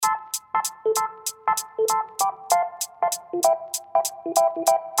Hi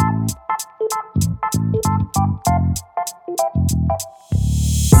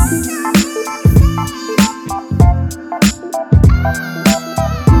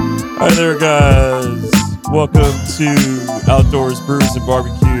there, guys. Welcome to Outdoors, Brews, and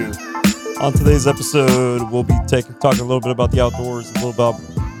BBQ. On today's episode, we'll be talking a little bit about the outdoors, a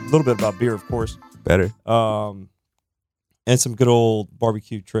little bit about beer, of course. Better. And some good old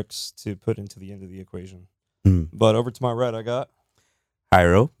barbecue tricks to put into the end of the equation. But over to my right, I got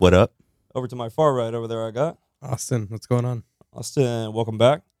Hyro, what up? over to my far right over there, I got Austin, what's going on? Austin. Welcome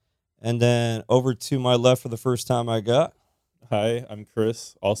back. And then over to my left for the first time, I got Hi, I'm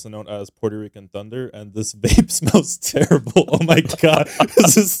Chris, also known as Puerto Rican Thunder, and this vape smells terrible. Oh my god,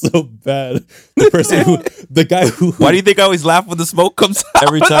 this is so bad. The guy who. Why do you think I always laugh when the smoke comes out?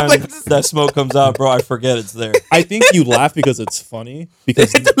 every time that smoke comes out, bro, I forget it's there. I think you laugh because it's funny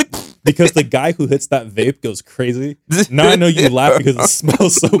because the guy who hits that vape goes crazy. Now I know you laugh because it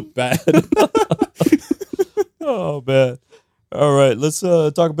smells so bad. Oh man. All right, let's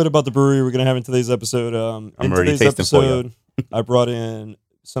talk a bit about the brewery we're gonna have in today's episode. In already today's tasting for you. episode, I brought in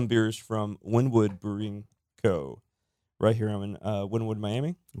some beers from Wynwood Brewing Co. Right here, I'm in Wynwood,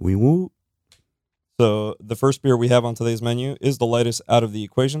 Miami. Wynwood. So the first beer we have on today's menu is the lightest out of the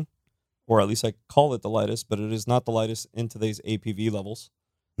equation, or at least I call it the lightest, but it is not the lightest in today's APV levels.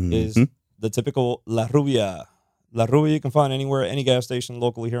 Is the typical La Rubia. La Rubia you can find anywhere, any gas station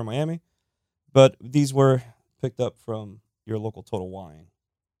locally here in Miami, but these were picked up from your local Total Wine.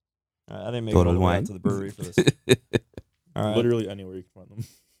 I didn't make Total it all the way Wine out to the brewery for this. All right. Literally anywhere you can find them.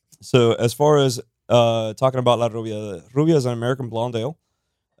 So as far as talking about La Rubia is an American blonde ale.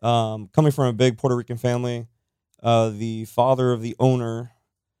 Coming from a big Puerto Rican family, the father of the owner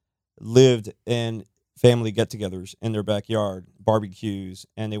lived in family get-togethers in their backyard, barbecues,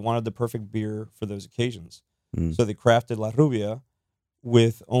 and they wanted the perfect beer for those occasions. So they crafted La Rubia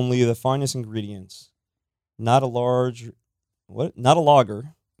with only the finest ingredients. Not a lager.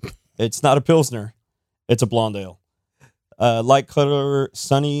 It's not a Pilsner. It's a blonde ale. Light color,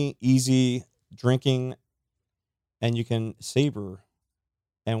 sunny, easy drinking, and you can savor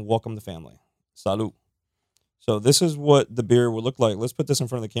and welcome the family. Salud. So this is what the beer would look like. Let's put this in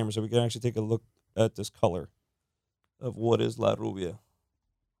front of the camera so we can actually take a look at this color of what is La Rubia.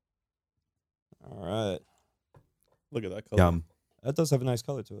 All right. Look at that color. Yum. That does have a nice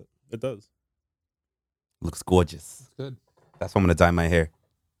color to it. It does. Looks gorgeous. Good. That's why I'm going to dye my hair.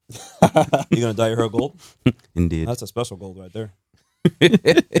 You gonna dye your hair gold? Indeed. That's a special gold right there.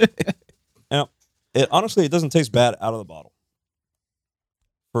 Now, honestly, it doesn't taste bad out of the bottle.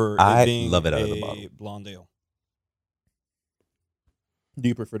 For I it being love it out of the bottle. Blonde ale. Do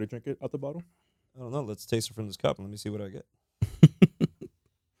you prefer to drink it out the bottle? I don't know. Let's taste it from this cup and let me see what I get.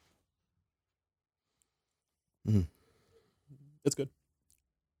 It's good.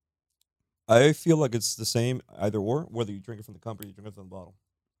 I feel like it's the same either or, whether you drink it from the cup or you drink it from the bottle.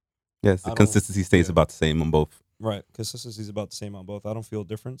 Yes, the consistency stays about the same on both. Right. Consistency is about the same on both. I don't feel a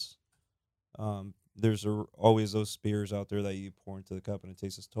difference. There's always those beers out there that you pour into the cup and it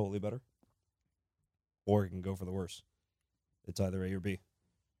tastes totally better. Or it can go for the worse. It's either A or B.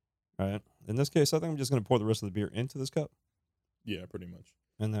 All right. In this case, I think I'm just going to pour the rest of the beer into this cup. Yeah, pretty much.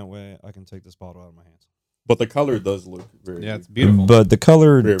 And that way I can take this bottle out of my hands. But the color does look very. Yeah, it's beautiful. But the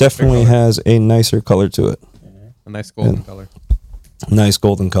color Very definitely color. has a nicer color to it. A nice golden Yeah. color. Nice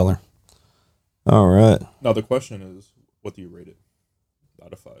golden color. All right. Now the question is, what do you rate it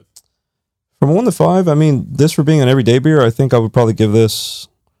out of 5? From 1 to 5, I mean, this for being an everyday beer, I think I would probably give this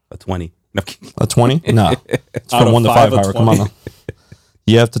A 20. No, I'm kidding. a 20. No. It's Out from of 1 to 5, 5, a Howard. Come on 20. now.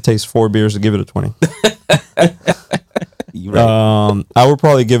 You have to taste 4 beers to give it a 20. You're right. I would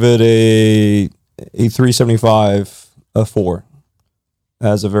probably give it a 375, a 4.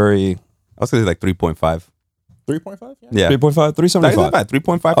 As a very I was going to say like 3.5. 3.5? Yeah. 3.5, That's 375. not bad.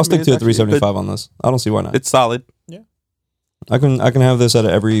 3.5. I'll for me stick is to a actually 375 on this. I don't see why not. It's solid. I can have this at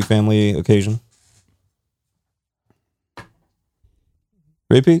every family occasion.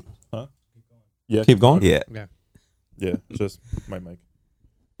 Repeat? Yeah. Keep going? Yeah. Yeah, just my mic.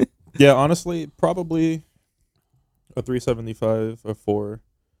 Yeah, honestly, probably a 375, a 4.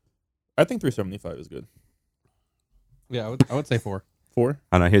 I think 375 is good. Yeah, I would say 4. 4?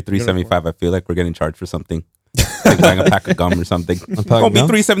 And I hear 375. I feel like we're getting charged for something. Like buying a pack of gum or something. pack Gonna of be gum?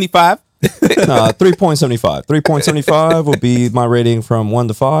 375. 3.75. 3.75 will be my rating from 1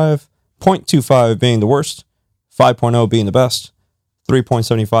 to 5. 0.25 being the worst. 5.0 being the best.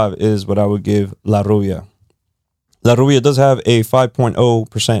 3.75 is what I would give La Rubia. La Rubia does have a 5.0%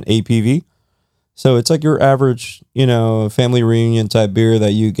 APV. So it's like your average, family reunion type beer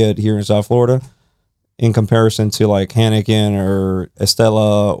that you get here in South Florida, in comparison to like Heineken or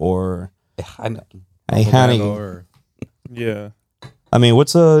Estella or a Heineken. Or Yeah. I mean,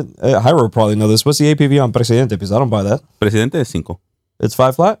 what's Hyro would probably know this. What's the APV on Presidente? Because I don't buy that. Presidente is 5. It's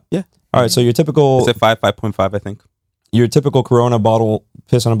 5 flat? Yeah. All right, so your typical Is it 5.5, I think. your typical Corona bottle,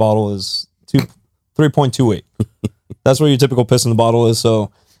 piss in a bottle is 3.28. That's what your typical piss in the bottle is.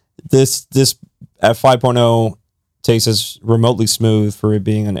 So this at 5.0 tastes as remotely smooth for it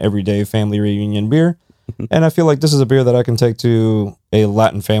being an everyday family reunion beer. And I feel like this is a beer that I can take to a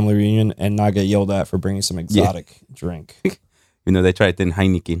Latin family reunion and not get yelled at for bringing some exotic drink. They tried it in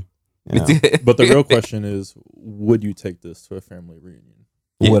Heineken. But the real question is, would you take this to a family reunion?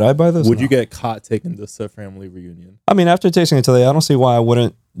 Would I buy this? Would No. you get caught taking this to a family reunion? I mean, after tasting it today, I don't see why I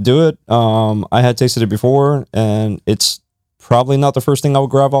wouldn't do it. I had tasted it before, and it's probably not the first thing I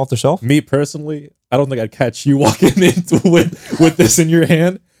would grab off the shelf. Me personally, I don't think I'd catch you walking into with this in your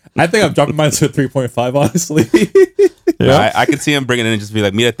hand. I think I'm dropping mine to a 3.5, honestly. Yeah. I could see him bringing it in and just be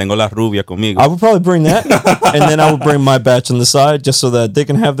like, mira, tengo la rubia conmigo. I would probably bring that, and then I would bring my batch on the side just so that they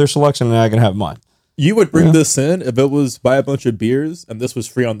can have their selection and I can have mine. You would bring this in if it was buy a bunch of beers and this was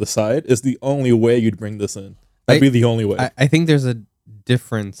free on the side. Is the only way you'd bring this in. That'd be the only way. I think there's a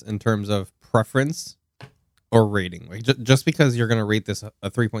difference in terms of preference or rating. Like just because you're gonna rate this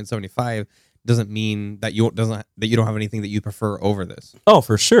a 3.75 doesn't mean that you don't have anything that you prefer over this. Oh,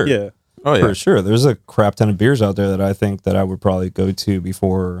 for sure. Yeah. Oh, yeah. For sure. There's a crap ton of beers out there that I think that I would probably go to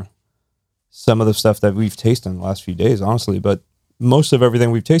before some of the stuff that we've tasted in the last few days, honestly. But most of everything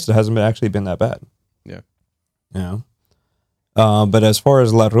we've tasted hasn't actually been that bad. Yeah. But as far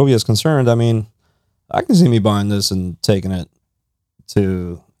as La Rubia is concerned, I mean, I can see me buying this and taking it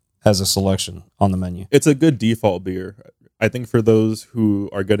to as a selection on the menu. It's a good default beer. I think for those who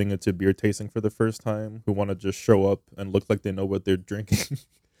are getting into beer tasting for the first time, who want to just show up and look like they know what they're drinking,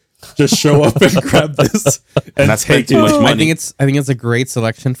 just show up and grab this and not spend take too much it. money. I think it's a great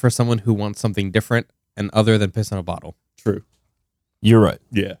selection for someone who wants something different and other than piss in a bottle. True. You're right.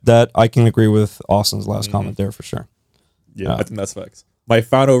 Yeah. That I can agree with Austin's last comment there for sure. Yeah. I think that's facts. My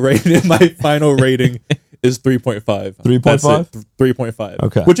final rating is 3.5. 3.5? 3.5.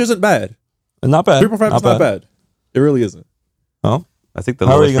 Okay. Which isn't bad. Not bad. 3.5 is not bad. It really isn't. Oh, I think the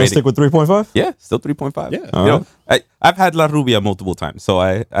how are lowest you going to rating. stick with 3.5? Yeah, still 3.5. Yeah. All right. I've had La Rubia multiple times, so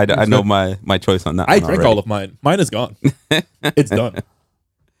I know my choice on that. I one drank already. all of mine. Mine is gone. It's done.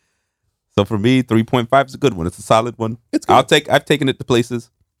 So for me, 3.5 is a good one. It's a solid one. It's good. I've taken it to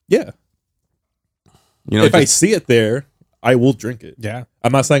places. Yeah. If I see it there, I will drink it. Yeah.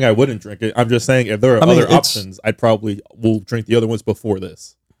 I'm not saying I wouldn't drink it. I'm just saying if there are other options, I probably will drink the other ones before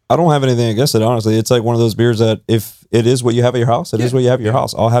this. I don't have anything against it, honestly. It's like one of those beers that if it is what you have at your house, it is what you have at your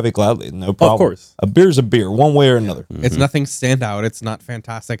house. I'll have it gladly. No problem. Of course. A beer's a beer, one way or another. It's nothing standout. It's not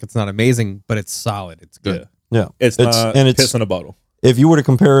fantastic. It's not amazing, but it's solid. It's good. Yeah. It's not and it's piss in a bottle. if you were to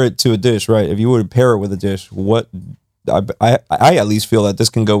compare it to a dish, right? If you were to pair it with a dish, what I at least feel that this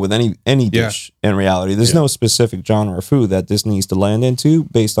can go with any dish in reality. There's no specific genre of food that this needs to land into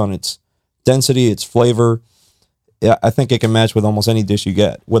based on its density, its flavor. Yeah, I think it can match with almost any dish you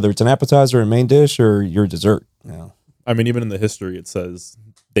get, whether it's an appetizer, a main dish, or your dessert. Yeah. I mean, even in the history, it says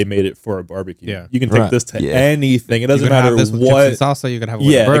they made it for a barbecue. Yeah. You can take this to anything. It doesn't matter this with what. chips and salsa. You could have it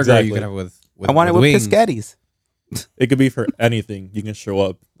with a burger. Exactly. You could have it with I want it with wings. piscatties. It could be for anything. You can show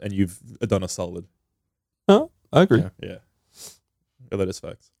up and you've done a solid. Oh, I agree. Yeah. That is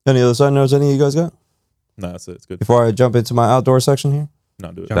facts. Any other side notes any of you guys got? No, that's it. It's good. Before I jump into my outdoor section here?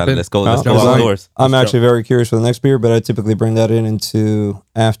 No, do it. Jump in. Let's go. No, Let's go because outdoors. I'm Let's actually very curious for the next beer, but I typically bring that into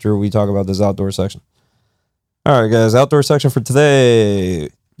after we talk about this outdoor section. All right, guys, outdoor section for today.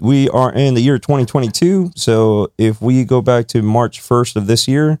 We are in the year 2022, so if we go back to March 1st of this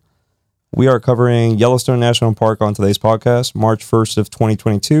year, we are covering Yellowstone National Park on today's podcast. March 1st of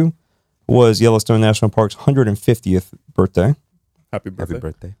 2022 was Yellowstone National Park's 150th birthday. Happy birthday. Happy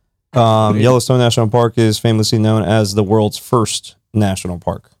birthday. Yellowstone National Park is famously known as the world's first national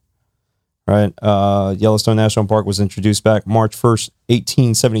park. Right? Yellowstone National Park was introduced back March 1st,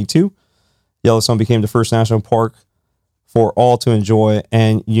 1872. Yellowstone became the first national park for all to enjoy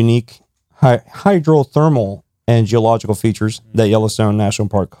and unique hydrothermal and geological features that Yellowstone National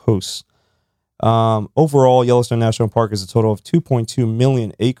Park hosts. Overall, Yellowstone National Park is a total of 2.2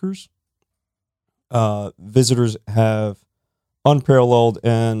 million acres. Visitors have unparalleled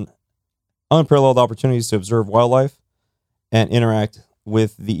opportunities to observe wildlife and interact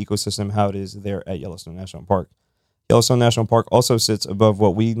with the ecosystem how it is there at Yellowstone National Park. Yellowstone National Park also sits above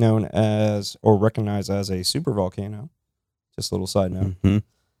what we known as or recognize as a supervolcano. Just a little side note. Mhm.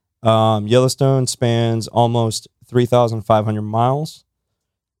 Yellowstone spans almost 3,500 miles.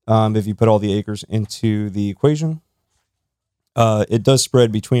 If you put all the acres into the equation, it does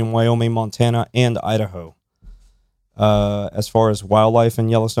spread between Wyoming, Montana, and Idaho. As far as wildlife in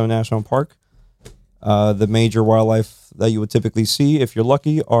Yellowstone National Park, the major wildlife that you would typically see, if you're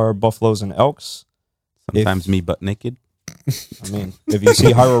lucky, are buffaloes and elks. Sometimes me butt naked. I mean, if you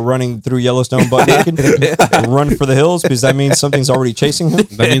see Hyro running through Yellowstone butt naked, run for the hills because that means something's already chasing him.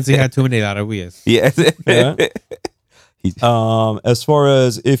 That means he had too many Arahuillas. Yes. Yeah. As far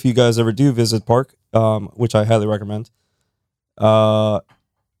as if you guys ever do visit park, which I highly recommend, I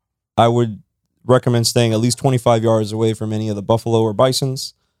would recommend staying at least 25 yards away from any of the buffalo or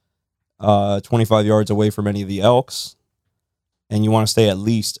bisons, 25 yards away from any of the elks, and you want to stay at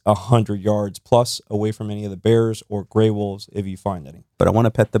least 100 yards plus away from any of the bears or gray wolves if you find any. But I want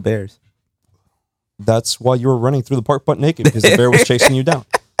to pet the bears. That's why you were running through the park butt naked, because the bear was chasing you down.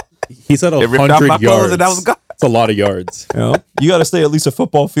 He said It ripped off my 100 clothes yards. and I was gone. That's a lot of yards. You know? You got to stay at least a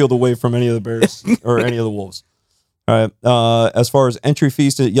football field away from any of the bears or any of the wolves. All right. As far as entry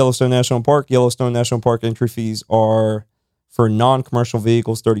fees to Yellowstone National Park entry fees are for non-commercial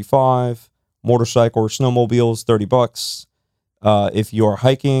vehicles $35, motorcycle or snowmobiles $30. If you are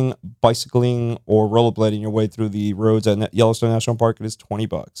hiking, bicycling, or rollerblading your way through the roads at Yellowstone National Park, it is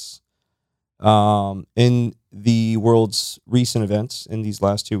 $20. In the world's recent events in these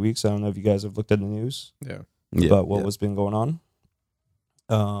last 2 weeks, I don't know if you guys have looked at the news about what was been going on.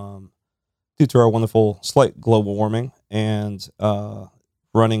 Due to our wonderful slight global warming and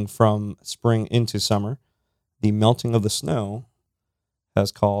running from spring into summer, the melting of the snow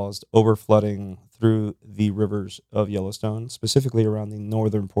has caused overflooding through the rivers of Yellowstone, specifically around the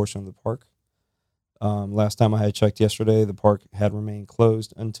northern portion of the park. Last time I had checked yesterday, the park had remained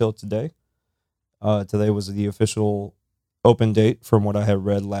closed until today. Today was the official open date from what I had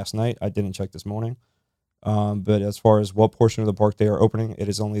read last night. I didn't check this morning. But as far as what portion of the park they are opening, it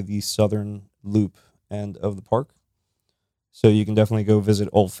is only the southern loop end of the park. So you can definitely go visit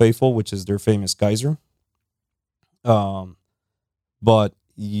Old Faithful, which is their famous geyser. But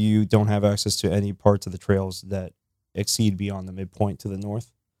you don't have access to any parts of the trails that exceed beyond the midpoint to the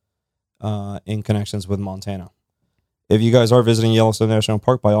north in connections with Montana. If you guys are visiting Yellowstone National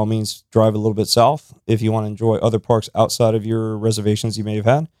Park, by all means, drive a little bit south. If you want to enjoy other parks outside of your reservations you may have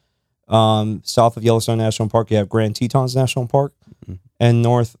had. South of Yellowstone National Park, you have Grand Tetons National Park. Mm-hmm. And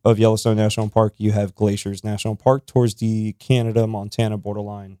north of Yellowstone National Park, you have Glaciers National Park towards the Canada-Montana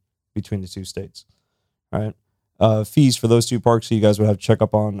borderline between the two states. All right. Fees for those two parks, so you guys would have to check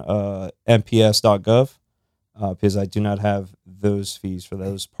up on mps.gov because I do not have those fees for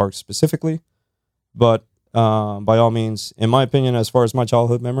those parks specifically. But by all means, in my opinion, as far as my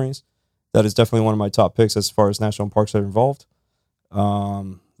childhood memories, that is definitely one of my top picks as far as national parks that are involved.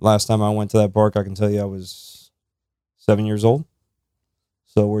 Last time I went to that park, I can tell you I was 7 years old.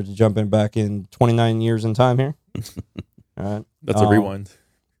 So we're jumping back in 29 years in time here. All right. That's a rewind.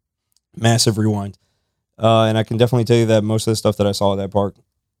 Massive rewind. And I can definitely tell you that most of the stuff that I saw at that park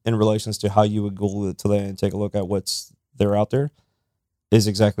in relations to how you would go today and take a look at what's there out there is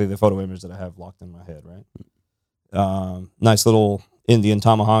exactly the photo image that I have locked in my head, right? Nice little Indian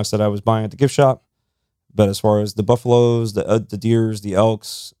tomahawks that I was buying at the gift shop. But as far as the buffaloes, the deers, the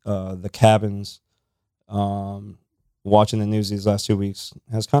elks, the cabins, watching the news these last 2 weeks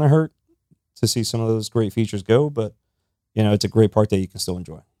has kind of hurt to see some of those great features go. But, you know, it's a great park that you can still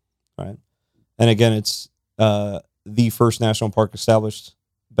enjoy, right? And again, it's the first national park established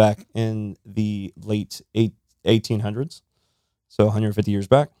back in the late 1800s, so 150 years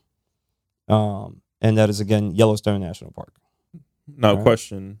back. And that is, again, Yellowstone National Park. Now, right.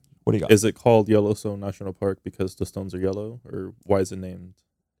 Question. What do you got? Is it called Yellowstone National Park because the stones are yellow, or why is it named?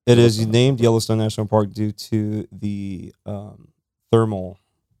 It is named Yellowstone National Park due to the thermal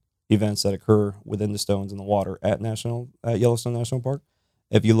events that occur within the stones in the water at Yellowstone National Park.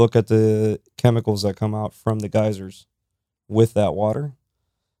 If you look at the chemicals that come out from the geysers with that water,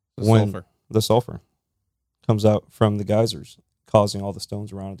 the sulfur comes out from the geysers, causing all the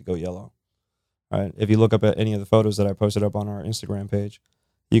stones around it to go yellow. Right? If you look up at any of the photos that I posted up on our Instagram page,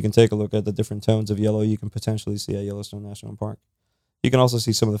 you can take a look at the different tones of yellow you can potentially see at Yellowstone National Park. You can also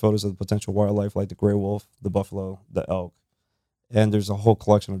see some of the photos of the potential wildlife like the gray wolf, the buffalo, the elk. And there's a whole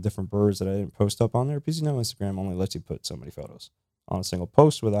collection of different birds that I didn't post up on there because, you know, Instagram only lets you put so many photos on a single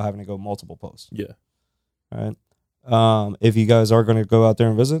post without having to go multiple posts. Yeah. All right. If you guys are going to go out there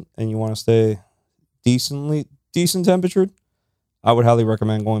and visit and you want to stay decent temperatured, I would highly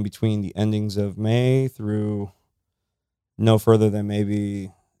recommend going between the endings of May through no further than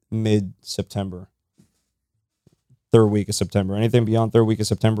maybe mid-September. third week of September. Anything beyond third week of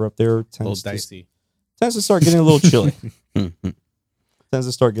September up there A little tends dicey. to start getting a little chilly. Mhm. Tends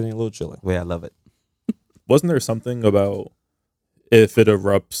to start getting a little chilly. Way I love it. Wasn't there something about if it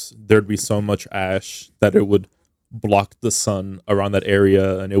erupts, there'd be so much ash that it would block the sun around that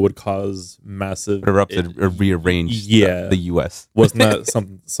area and it would cause massive It erupted or rearranged Yeah. the U.S. Wasn't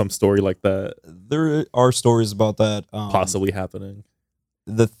that some story like that There are stories about that. possibly happening?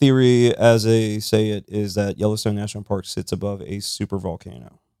 The theory, as they say it, is that Yellowstone National Park sits above a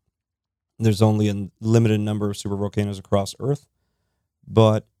supervolcano. There's only a limited number of supervolcanoes across Earth,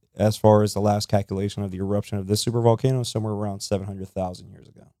 but as far as the last calculation of the eruption of this supervolcano, somewhere around 700,000 years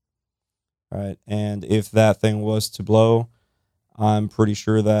ago. Right, and if that thing was to blow, I'm pretty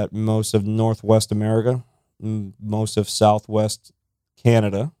sure that most of Northwest America, most of Southwest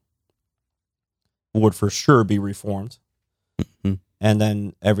Canada would for sure be reformed. Mhm. And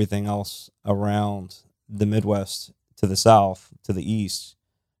then everything else around the Midwest to the south, to the east,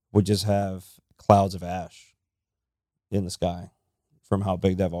 would just have clouds of ash in the sky from how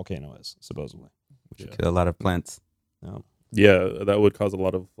big that volcano is, supposedly. Which would kill a lot of plants. Yeah, that would cause a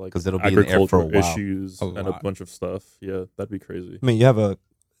lot of like 'Cause it'll be in the air for a agricultural while. issues A and a lot. bunch of stuff. Yeah, that'd be crazy. I mean, you have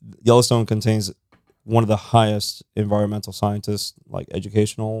Yellowstone contains one of the highest environmental scientists, like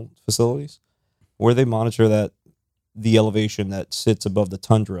educational facilities, where they monitor the elevation that sits above the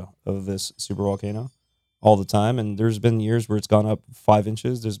tundra of this supervolcano all the time. And there's been years where it's gone up 5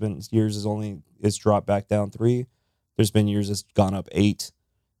 inches. There's been years it's dropped back down 3. There's been years it's gone up 8,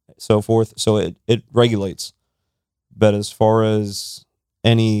 so forth. So it regulates. But as far as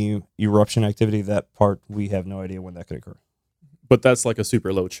any eruption activity, that part, we have no idea when that could occur. But that's like a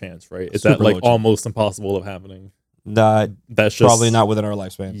super low chance, right? Is Super that like low chance. almost impossible of happening? That's That's just probably not within our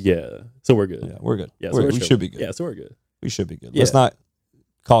lifespan. Yeah, so we're good. Yeah, we're good. Yeah, we should be good. Yeah, so we're good. We should be good. Yeah. Let's not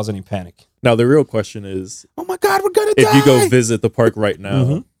cause any panic. Now the real question is, Oh my God, we're gonna if die! you go visit the park right now,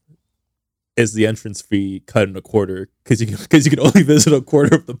 Mhm. is the entrance fee cut in a quarter? Because you can only visit a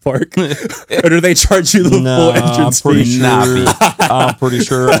quarter of the park, or do they charge you the full entrance I'm pretty fee? sure. Nah, I'm pretty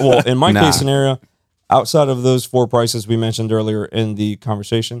sure. Well, in my Nah. case scenario, outside of those 4 prices we mentioned earlier in the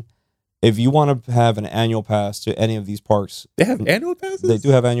conversation, if you want to have an annual pass to any of these parks, They have annual passes. they do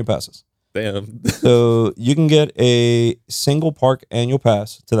have annual passes. Damn. So you can get a single park annual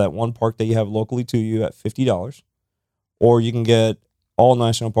pass to that one park that you have locally to you at $50, or you can get all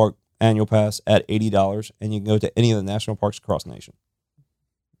national park annual pass at $80, and you can go to any of the national parks across the nation.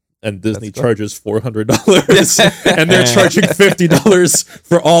 And Disney That's good. charges $400, and they're charging $50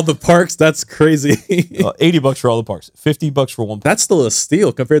 for all the parks. That's crazy. $80 for all the parks, $50 for one park. That's still a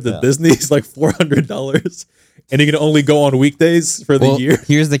steal compared to Yeah. Disney's like $400, and you can only go on weekdays for the Well, year.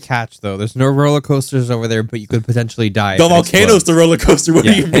 here's the catch, though. There's no roller coasters over there, but you could potentially die. The if it volcano's explodes. the roller coaster. What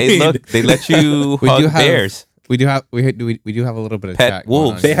Yeah. do you mean? Hey, look, they let you We do hug have- bears. We do have we do have a little bit of Pet chat going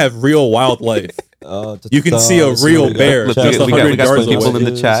wolves. on They here. have real wildlife. You can see a let's real what we got. bear Look, just we got 100 some yards people away.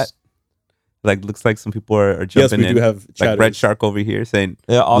 in the chat. Like, looks like some people are Yes, jumping we in. do have Like chatters. Red Shark over here saying,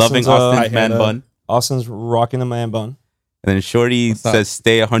 Yeah, loving Austin's, Austin's Hi, man Hannah. bun. Austin's rocking the man bun. And then Shorty What's up? says,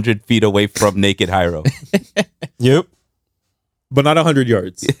 stay 100 feet away from naked Hyro. Yep. But not 100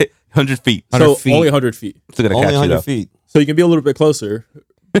 yards. 100 feet. 100 So feet. only 100 feet. Still gonna Only catch you 100 though. feet. So you can be a little bit closer.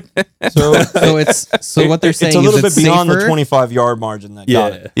 So, So what they're saying it's a little is bit it's beyond safer. the 25-yard margin. That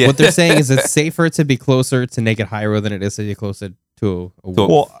got it. Yeah. What they're saying is it's safer to be closer to naked Hyro than it is to be closer to a wolf.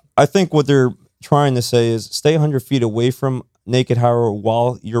 Well, I think what they're trying to say is stay 100 feet away from naked Hyro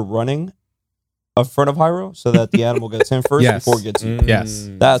while you're running in front of Hyro so that the animal gets him first Yes. before it gets you. Yes.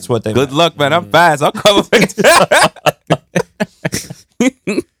 That's what they Good meant. luck, man. I'm fast. I'll come.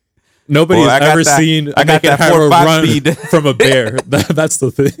 Nobody's Boy, I got ever that- seen a I got naked that Hyro 4.5 run speed. from a bear. That's the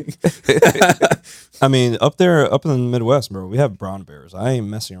thing. I mean, up in the Midwest, bro, we have brown bears. I ain't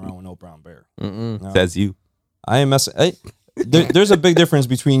messing around with no brown bear. Mm-mm. No. Says you. I ain't messing. There's a big difference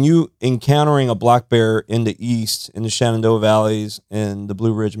between you encountering a black bear in the east, in the Shenandoah Valleys, in the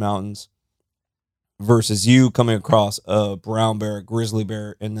Blue Ridge Mountains, versus you coming across a brown bear, a grizzly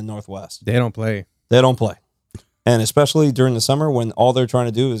bear in the Northwest. They don't play. They don't play. And especially during the summer when all they're trying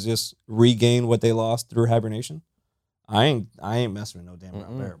to do is just regain what they lost through hibernation. I ain't messing with no damn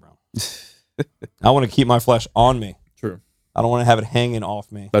brown bear, bro. I want to keep my flesh on me. True. I don't want to have it hanging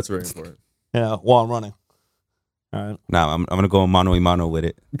off me. That's very important. Yeah, while I'm running. All right. Nah, I'm gonna go mano y mano with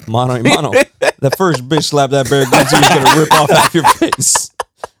it. Mano a mano. The first bitch slap that bear gives you is gonna rip off half your face.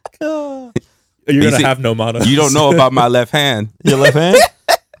 You're You going see- to have no mono. You don't know about my left hand. Your left hand?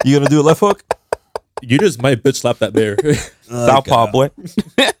 You gonna do a left hook? You just might bitch slap that bear. Southpaw boy.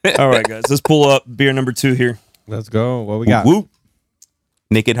 All right, guys. Let's pull up beer number 2 here. Let's go. What we got? Whoop.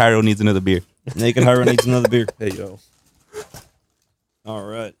 Naked Hyro needs another beer. Naked Hyra needs another beer. Hey yo. All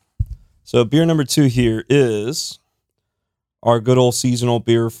right. So beer number 2 here is our good old seasonal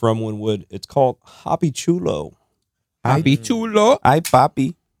beer from Wynwood. It's called Hoppy Chulo. Happy chulo. Ay,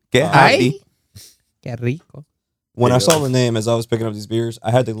 papi. Get happy. Qué rico. When There I you saw go. the name as I was picking up these beers,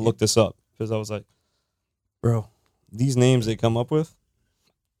 I had to look this up because I was like, bro, these names they come up with,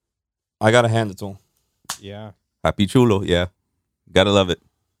 I got to hand it to them. Yeah. Happy chulo. Yeah. Gotta love it.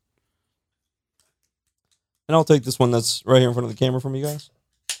 And I'll take this one that's right here in front of the camera from you guys.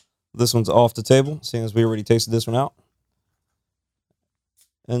 This one's off the table, seeing as we already tasted this one out.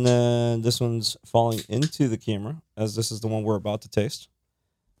 And then this one's falling into the camera, as this is the one we're about to taste.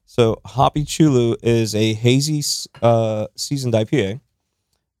 So Hoppy Chulu is a hazy seasoned IPA.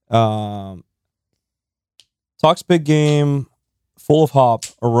 Talks big game, full of hop,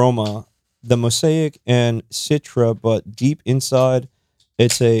 aroma, the mosaic and citra, but deep inside,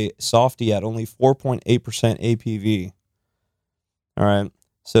 it's a softy at only 4.8% APV. All right.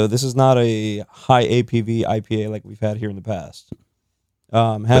 So this is not a high APV IPA like we've had here in the past.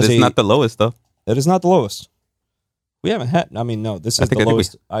 But it's not the lowest, though. It is not the lowest. We haven't had. I mean, no. This is the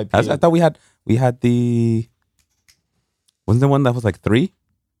lowest IPA. I thought we had the. Wasn't there one that was like 3,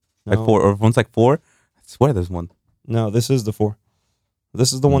 like No. 4, or one's like 4? I swear there's one. No, this is the 4.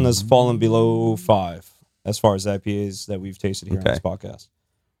 This is the one that's fallen below 5 as far as IPAs that we've tasted here on this podcast.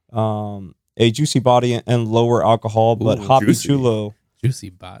 A juicy body and lower alcohol, but Ooh, Hoppy juicy. Chulo Juicy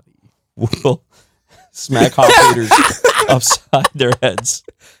body. will smack hop haters upside their heads.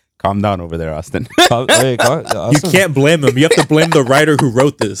 Calm down over there, Austin. Hey, You can't blame them. You have to blame the writer who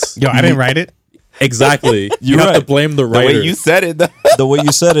wrote this. Yo, I didn't write it. Exactly. You You're have to right. blame the The writer. way you said it, though. The way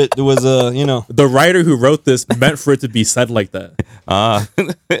you said it was, The writer who wrote this meant for it to be said like that.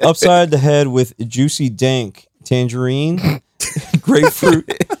 upside the head with juicy dank, tangerine, grapefruit,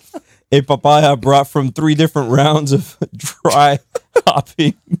 a papaya brought from 3 different rounds of dry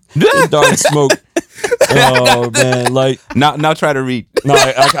hopping and dark smoke. Oh man, like Now try to read. no,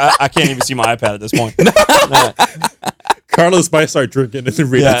 I can't even see my iPad at this point. No. Carlos might start drinking and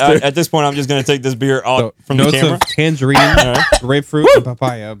read Yeah, after. at this point, I'm just gonna take this beer out So, from the notes camera. of tangerine, right. grapefruit, and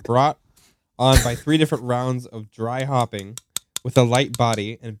papaya brought on by 3 different rounds of dry hopping with a light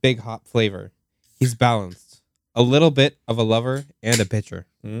body and big hop flavor. He's balanced. A little bit of a lover and a pitcher.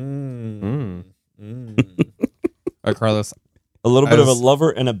 Mm. All right, Carlos. A little bit of a As- lover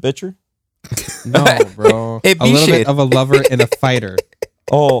and a bitcher. No, bro. Hey, a little shit. bit of a lover and a fighter.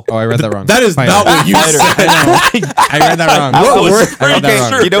 Oh, Oh, I read that wrong. That is Fighter. not what you Fighter. said. I read that wrong. I What was- was- I read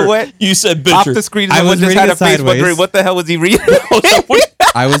that wrong. You know what? you said Off bitcher. the screen, I someone was just reading had a it face sideways. wondering what the hell was he reading.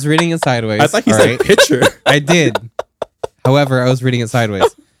 I was reading it sideways. I thought he all said right? pitcher. I did. However, I was reading it sideways.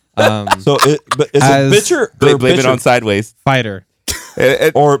 So, but is As- it bitcher or Blame it bitcher? on sideways. Fighter.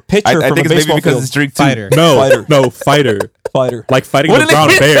 Or pitcher I from think a it's maybe baseball because field? it's drink 2. Fighter. No, Fighter. no, fighter. Fighter. Like fighting What the did brown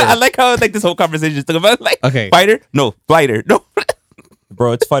I bear. like how like this whole conversation is talking about like Okay. fighter, no fighter, no.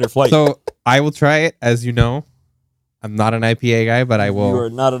 Bro, it's fight or flight. So I will try it. As you know, I'm not an IPA guy, but I You will. are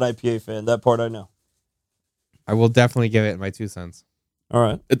not an IPA fan. That part I know. I will definitely give it my 2 cents. All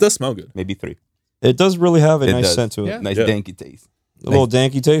right. It does smell good. Maybe 3. It does really have a It nice does. scent to it. Yeah. Nice Yeah. danky taste. A little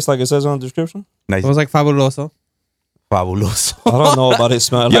danky taste, like it says on the description. Nice It was like fabuloso. fabuloso. I don't know about it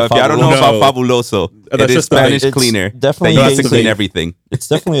smelling Yo, like if y'all don't know Fabuloso. about fabuloso, That's it is just the- Spanish It's cleaner. Definitely, They No, use that's to clean the- everything. it's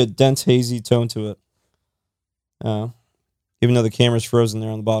definitely a dense, hazy tone to it. Even though the camera's frozen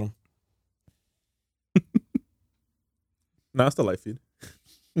there on the bottom. No, it's the light feed.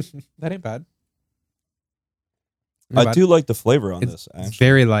 That ain't bad. I do like the flavor on It's, this, it's actually.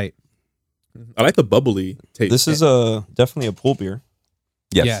 very light. I like the bubbly taste. This is definitely a pool beer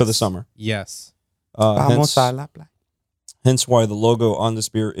Yes. Yes. for the summer. Yes. Hence, la playa. hence why the logo on this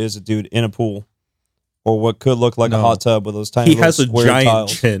beer is a dude in a pool. Or what could look like a No. hot tub with those tiny He little has a square giant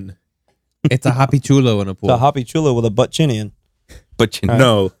tiles. chin. It's a happy chulo in a It's a pool. hoppy chulo with a butt chin in. But you know,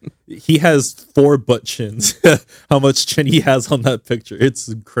 No, he has 4 butt chins. How much chin he has on that picture?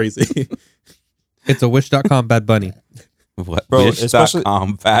 It's crazy. It's a wish.com Bad Bunny. what? Bro,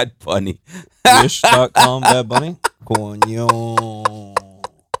 Wish.com, Bad Bunny. Wish.com, Bad Bunny. Coño.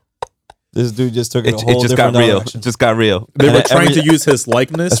 This dude just took it a It whole just got different real. direction. Just got real. They were And trying every- to use his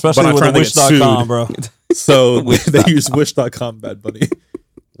likeness, Especially but not with trying the to get sued. Wish.com, bro. So they Wish.com. use Wish.com Bad Bunny.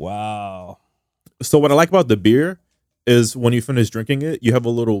 Wow. So what I like about the beer is when you finish drinking it, you have a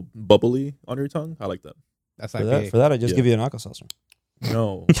little bubbly on your tongue. I like that. That's For that, IPA. for that, I just Yeah. give you an Alka-Seltzer.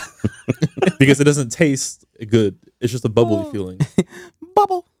 No, because it doesn't taste good. It's just a bubbly feeling.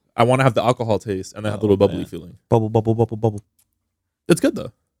 Bubble. I want to have the alcohol taste and then have a little bubbly man. feeling. Bubble, bubble, bubble, bubble. It's good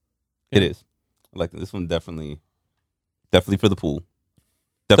though. It is. I like this one definitely for the pool.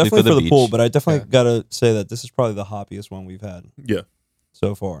 definitely for the beach. pool, but I definitely gotta say that this is probably the hoppiest one we've had Yeah.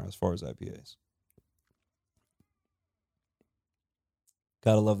 so far as IPAs.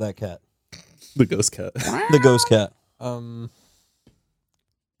 Gotta love that cat, The ghost cat. the ghost cat.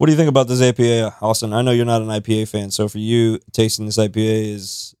 What do you think about this IPA, Austin? I know you're not an IPA fan, so for you, tasting this IPA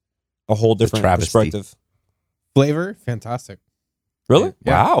is a whole different travesty. perspective. Flavor, fantastic. Really?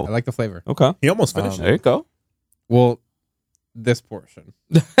 Yeah, Wow. I like the flavor. Okay. He almost finished There you go. Well, this portion.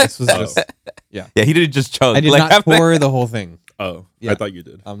 This was Oh. just. Yeah, he didn't just chug. I did Like, not pour the whole thing. Oh, Yeah. I thought you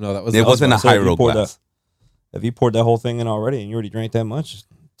did. No, that was. It wasn't a So if high you roll poured glass. If you poured that whole thing in already and you already drank that much,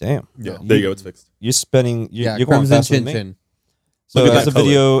 damn. Yeah, You- there you go. It's fixed. You're spending. You're going Crimson faster than Chin me. Chin. So Look at as the that color.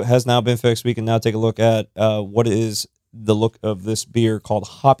 video has now been fixed, we can now take a look at what is the look of this beer called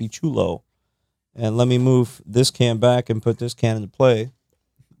Hoppy Chulo. And let me move this can back and put this can into play,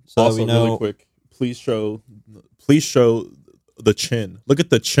 so Also, that we know. really quick, please show the chin. Look at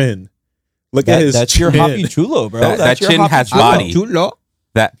the chin. Look at his That's chin. your Hoppy Chulo, bro. That That's your chin Hoppy has Chulo. body. Chulo.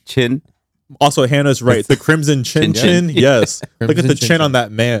 That chin. Also, Hannah's right. The crimson chin Chin. Yes. Look at Crimson the chin chin chin. on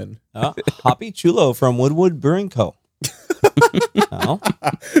that man. Hoppy Chulo from Wynwood Brewing Co. Oh.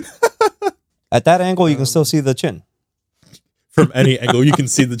 At that angle, you can still see the chin. From any angle, you can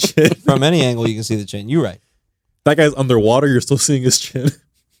see the chin. From any angle, you can see the chin. You're right. That guy's underwater. You're still seeing his chin.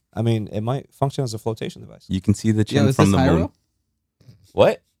 I mean, it might function as a flotation device. You can see the chin Yeah, is from this the moon. Hyro?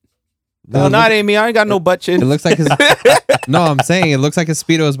 What? No, No, not Amy. I ain't got no butt It chin. looks like his. No, I'm saying it looks like his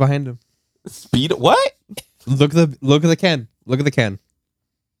speedo is behind him. Speed. What? Look at the can. Look at the can.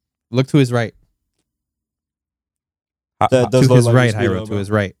 Look to his right. That does To look his like right, a Speedo, Hyro. To bro.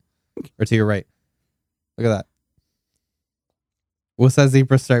 his right, or to your right. Look at that. What's that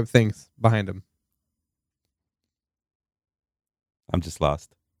zebra stripe things behind him? I'm just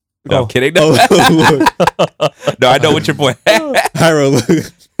lost. No, Oh. I'm kidding. No, look. no, I know what your point. Hyro, look.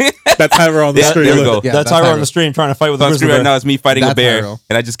 That's Hyro on the Yeah, screen. there we Look. go. Yeah, that's that's Hyro on Hyro. the stream trying to fight with the On grizzly screen right bear. now is me fighting a That's bear, Hyro.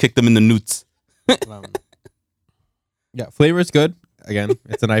 and I just kicked him in the newts. Yeah, flavor is good. Again,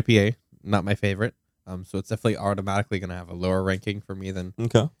 it's an IPA, not my favorite. So it's definitely automatically gonna have a lower ranking for me than.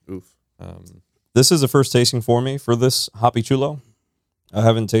 Okay. Oof. This is the first tasting for me for this Hoppy Chulo. I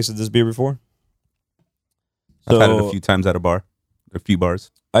haven't tasted this beer before. I've had it a So few times at a few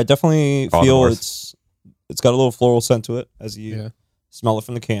bars. I definitely All the feel bars. it's got a little floral scent to it as you smell it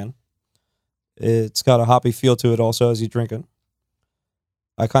from the can. It's got a hoppy feel to it also as you drink it.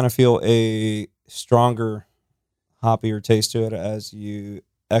 I kind of feel a stronger hoppier taste to it as you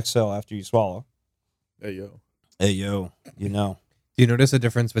exhale after you swallow. Hey, yo. Hey yo, you know. Do you notice a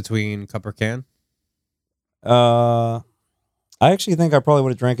difference between cup or can? I actually think I probably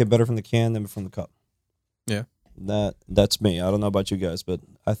would have drank it better from the can than from the cup. Yeah. That's me. I don't know about you guys, but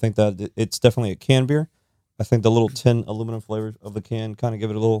I think that it's definitely a can beer. I think the little tin aluminum flavor of the can kind of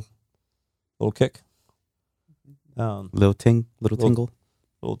give it a little kick. Little tingle.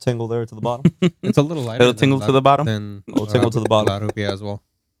 Little tingle there to the bottom. It's a little lighter. Little tingle to the bottom. Than Little tingle to the bottom. La Rupia as well,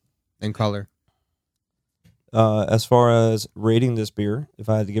 in color. As far as rating this beer, if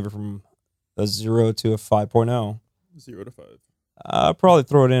I had to give it from a 0 to a 5.0, 0 to 5. I'd probably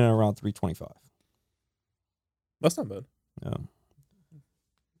throw it in at around 3.25. That's not bad. Yeah.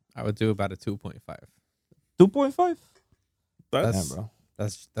 I would do about a 2.5. 2.5? That's Yeah, bro.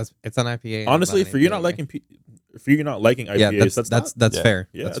 That's it's an IPA. and honestly it's for not you an not IPA. liking for you not liking IPAs. Yeah, that's that's yeah. fair.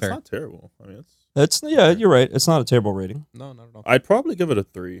 yeah, That's it's fair. not terrible. I mean, You're right. It's not a terrible rating. No, not at all. I'd probably give it a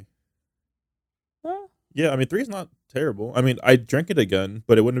 3. Eh, Yeah, I mean 3 is not terrible. I mean, I drink it again,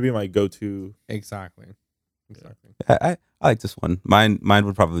 but it wouldn't be my go-to. Exactly. I like this one. Mine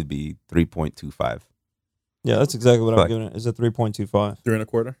would probably be 3.25. Yeah, that's exactly what I'm Fuck. giving it. Is a 3.25. 3 and a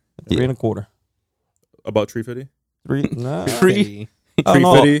quarter. Yeah. 3 and a quarter. About 350. 3. Nah. Tree. I don't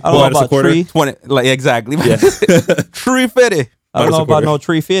know, 350. I don't know Minus a about quarter. tree. 20, like exactly. Yeah. 350. I don't Minus know a about quarter. no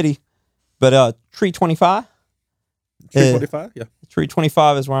tree 50, but tree 25. 345. Yeah.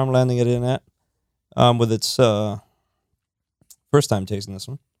 325 is where I'm landing it in at. With its first time tasting this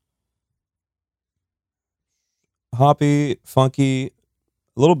one. Hoppy, funky,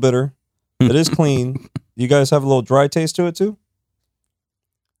 a little bitter. It is clean. You guys have a little dry taste to it too?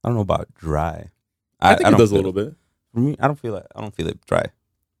 I don't know about dry. I think it don't does a feel little bit. For me, I don't feel it dry.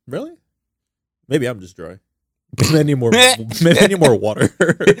 Really? Maybe I'm just dry. Maybe I need more. Maybe I need more water.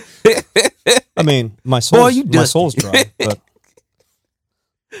 I mean, my you soul's dry, but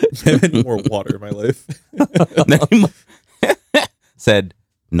Maybe I need more water in my life. Said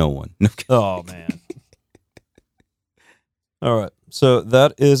no one. No. oh man. All right. So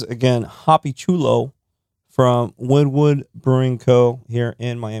that is again Hoppy Chulo from Wynwood Brewing Co. here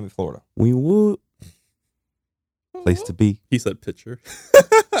in Miami, Florida. We would. Place to be. He said pitcher.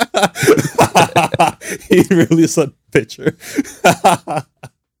 He really said pitcher.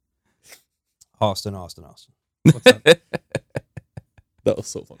 Austin. What's up? That was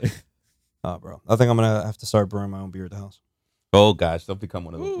so funny. Oh, bro. I think I'm going to have to start brewing my own beer at the house. Oh gosh, don't become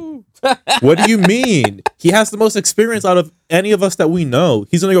one of those. What do you mean? He has the most experience out of any of us that we know.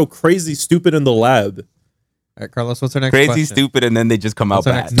 He's gonna go crazy stupid in the lab. All right, Carlos, what's our next Crazy, question? stupid, and then they just come out What's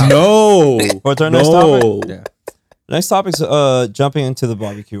our bad. next topic? No. What's our next topic? Yeah. Next topic's jumping into the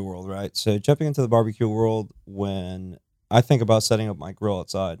barbecue world, right? So jumping into the barbecue world when I think about setting up my grill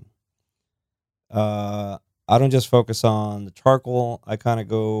outside. I don't just focus on the charcoal. I kind of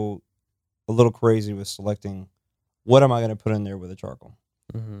go a little crazy with selecting what am I going to put in there with the charcoal.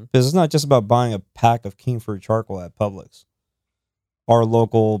 Mm-hmm. Because it's not just about buying a pack of King Fruit charcoal at Publix, our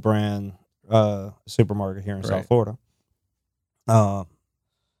local brand supermarket here in South Florida.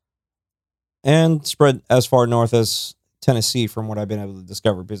 And spread as far north as Tennessee from what I've been able to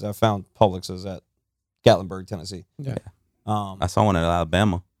discover, because I found Publix's at Gatlinburg, Tennessee. Yeah. I saw one in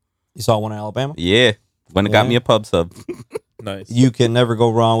Alabama. You saw one in Alabama? Yeah, when it got me a pub sub. Nice. You can never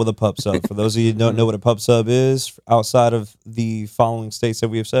go wrong with a pub sub. For those of you who don't know what a pub sub is, outside of the following states that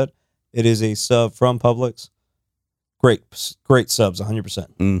we have said, it is a sub from Publix. Great subs,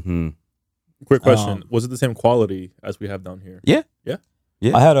 100%. Mm-hmm. Quick question: was it the same quality as we have down here? Yeah.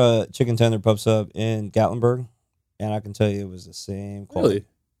 I had a chicken tender pub sub in Gatlinburg, and I can tell you it was the same quality.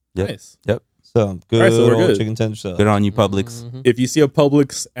 Really? Yep. Nice. So good Alright, so we're old good. chicken tender sub. Good on you, Publix. Mhm. If you see a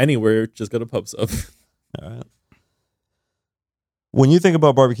Publix anywhere, just get a pub sub. All right. When you think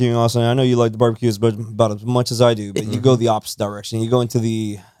about barbecuing, Austin, I know you like the barbecue about as much as I do, but you go the opposite direction. You go into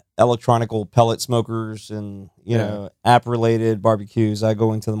the electronical pellet smokers and app related barbecues. I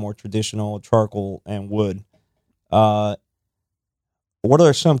go into the more traditional charcoal and wood. What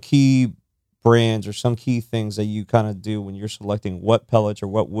are some key brands or some key things that you kind of do when you're selecting what pellets or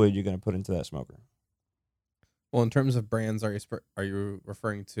what wood you're going to put into that smoker? Well, in terms of brands, are you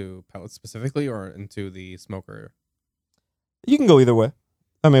referring to pellets specifically or into the smoker? You can go either way.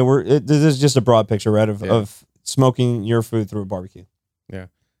 I mean, this is just a broad picture, right, of smoking your food through a barbecue. Yeah.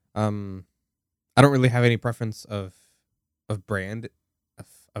 I don't really have any preference of brand.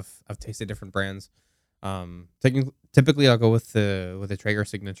 I've tasted different brands. Typically I'll go with the Traeger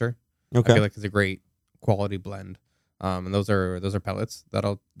Signature. Okay. I feel like it's a great quality blend. And those are pellets that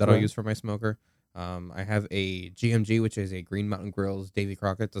I'll use for my smoker. I have a GMG, which is a Green Mountain Grills Davy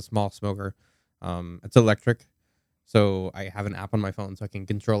Crockett. It's a small smoker. It's electric. So I have an app on my phone so I can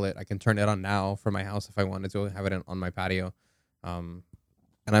control it. I can turn it on now for my house if I wanted to have it on my patio. And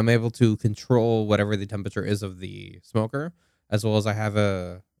I'm able to control whatever the temperature is of the smoker, as well as I have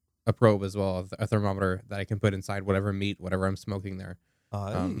a probe as well, a thermometer that I can put inside whatever meat, whatever I'm smoking there.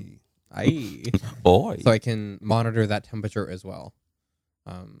 Boy. So I can monitor that temperature as well.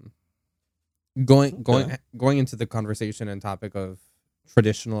 Going into the conversation and topic of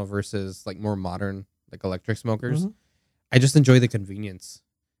traditional versus like more modern, like electric smokers, I just enjoy the convenience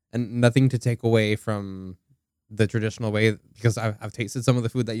and nothing to take away from the traditional way, because I've tasted some of the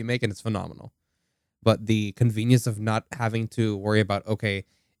food that you make and it's phenomenal. But the convenience of not having to worry about, okay,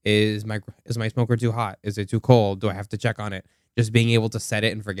 is my smoker too hot? Is it too cold? Do I have to check on it? Just being able to set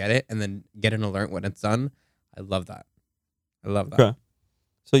it and forget it and then get an alert when it's done. I love that. Okay.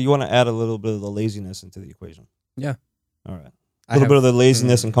 So you want to add a little bit of the laziness into the equation. Yeah. All right. A little bit of the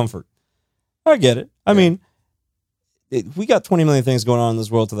laziness and comfort. I get it. I mean, we got 20 million things going on in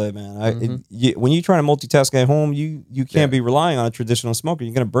this world today, man. When you're trying to multitask at home, you can't be relying on a traditional smoker.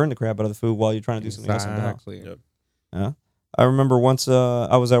 You're going to burn the crap out of the food while you're trying to do something else in the house. Yep. Yeah. I remember once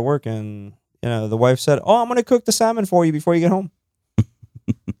I was at work and the wife said, "Oh, I'm going to cook the salmon for you before you get home."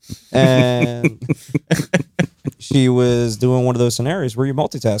 And she was doing one of those scenarios where you're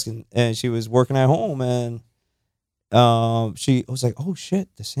multitasking, and she was working at home, and she was like, "Oh shit,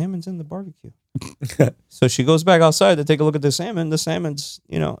 the salmon's in the barbecue." So she goes back outside to take a look at the salmon. The salmon's,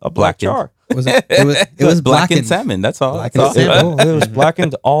 a black jar. It was blackened salmon. That's all. Blackened That's all. salmon. It was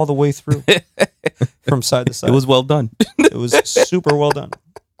blackened all the way through, from side to side. It was well done. It was super well done.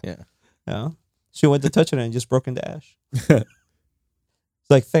 Yeah. She went to touch it and it just broke into ash. It's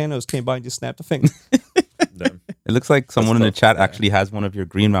like Thanos came by and just snapped a finger. Damn. It looks like someone in the chat actually has one of your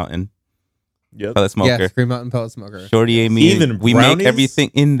Green Mountain Yep. pellet smoker. Yes, Green Mountain pellet smoker. Shorty, Amy, Even we brownies? make everything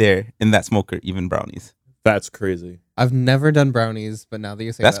in that smoker, even brownies. That's crazy. I've never done brownies, but now that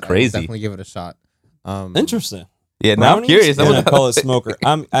you say That's that, crazy. I will definitely give it a shot. Interesting. Yeah, now I'm curious. And a pellet smoker.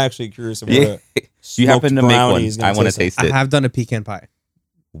 I'm actually curious about Yeah. You happen to make one. I want to taste I it. have done a pecan pie.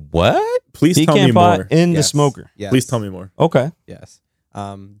 What? Please tell me Pecan pie more. in the Yes. smoker. Yes. Please tell me more. Okay. Yes.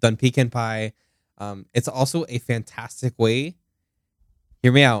 Done pecan pie. It's also a fantastic way,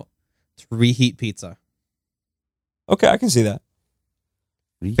 hear me out, to reheat pizza. Okay, I can see that.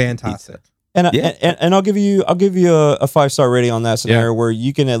 Fantastic. And Yeah. and I'll give you a 5-star rating on that scenario where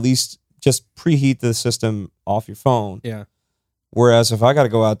you can at least just preheat the system off your phone. Yeah. Whereas if I got to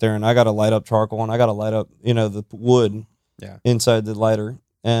go out there and I got to light up charcoal and I got to light up, the wood inside the lighter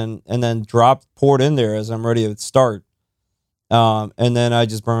and then pour it in there as I'm ready to start. And then I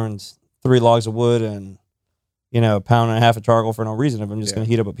just burned 3 logs of wood and, a pound and a half of charcoal for no reason if I'm just going to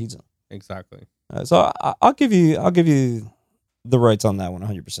heat up a pizza. Exactly. So I'll give you the rights on that one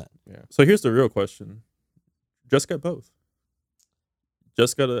 100%. Yeah. So here's the real question: just get both.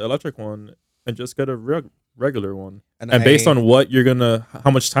 Just get an electric one and just get a regular one. And based on what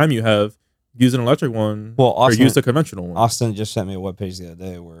how much time you have, use an electric one or use the conventional one. Austin just sent me a webpage the other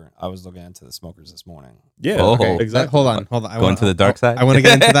day where I was looking into the smokers this morning. Yeah, okay. Exactly. Hold on. Going to the dark side? I want to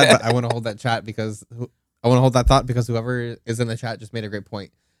get into that, but I want to hold that chat because I want to hold that thought because whoever is in the chat just made a great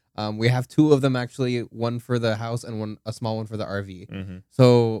point. We have 2 of them actually, one for the house and a small one for the RV. Mm-hmm.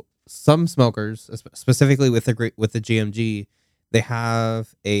 So some smokers, specifically with the GMG, they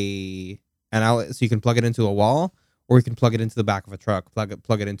have an outlet so you can plug it into a wall or you can plug it into the back of a truck, plug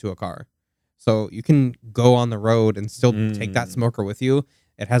it into a car. So you can go on the road and still take that smoker with you.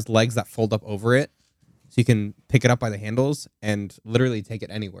 It has legs that fold up over it, so you can pick it up by the handles and literally take it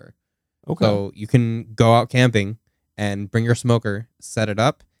anywhere. Okay. So you can go out camping and bring your smoker, set it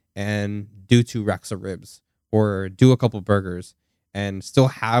up, and do 2 racks of ribs or do a couple burgers and still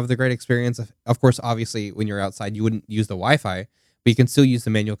have the great experience. Of course, obviously, when you're outside, you wouldn't use the Wi-Fi, but you can still use the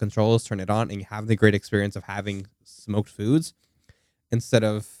manual controls, turn it on, and you have the great experience of having smoked foods instead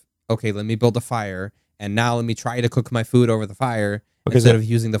of, okay, let me build a fire, and now let me try to cook my food over the fire instead of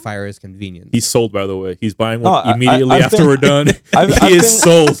using the fire as convenience. He's sold, by the way. He's buying one immediately after we're done. He is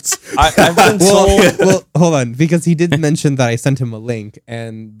sold. I've been sold. Well, hold on, because he did mention that I sent him a link,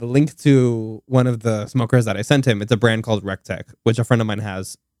 and the link to one of the smokers that I sent him, it's a brand called Rectech, which a friend of mine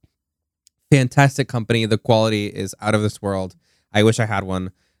has. Fantastic company. The quality is out of this world. I wish I had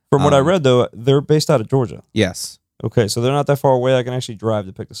one. From what I read, though, they're based out of Georgia. Yes. Okay, so they're not that far away. I can actually drive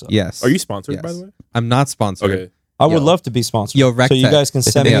to pick this up. Yes. Are you sponsored, by the way? I'm not sponsored. Okay. I would love to be sponsored. Yo, so you Rectech. guys can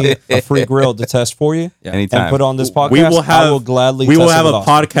send me a free grill to test for you Yeah. Anytime. and put on this podcast. I will gladly We test will it have with a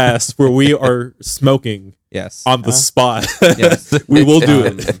Austin. podcast where we are smoking Yes. on the spot. Yes. We will do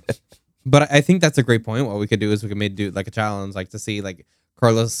Um, it. But I think that's a great point. What we could do is we could maybe do like a challenge, like to see like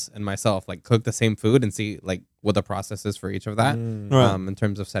Carlos and myself like cook the same food and see like what the process is for each of that Right. in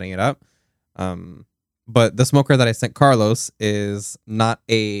terms of setting it up. But the smoker that I sent Carlos is not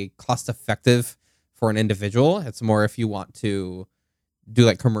a cost effective for an individual. It's more if you want to do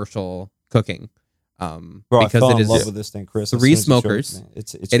like commercial cooking. Bro, I because fell it in is love with this thing, Chris. as 3 soon as you showed it to smokers. me.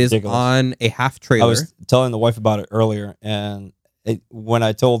 It's It is ridiculous. on a half trailer. I was telling the wife about it earlier, and when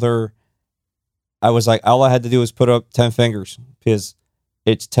I told her, I was like, all I had to do was put up 10 fingers because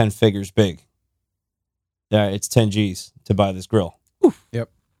it's 10 figures big. Yeah, it's 10 G's to buy this grill. Yep.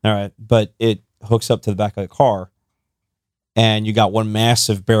 All right, but it hooks up to the back of the car, and you got one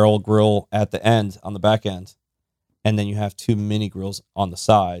massive barrel grill at the end on the back end, and then you have 2 mini grills on the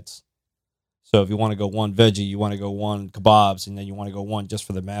sides. So if you want to go one veggie, you want to go one kebabs, and then you want to go one just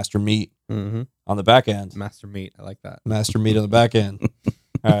for the master meat Mm-hmm. on the back end. Master meat. I like that. Master meat on the back end.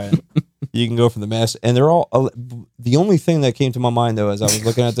 All right. You can go for the master. And they're all, the only thing that came to my mind, though, as I was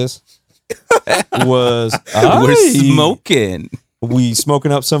looking at this was, We're smoking. we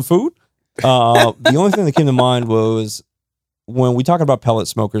smoking up some food. The only thing that came to mind was when we talk about pellet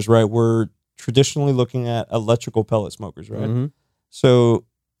smokers, right? We're traditionally looking at electrical pellet smokers, right? Mm-hmm. So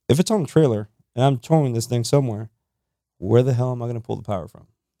if it's on a trailer and I'm towing this thing somewhere, where the hell am I going to pull the power from?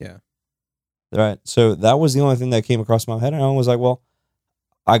 Yeah. Right. So that was the only thing that came across my head. And I was like, well,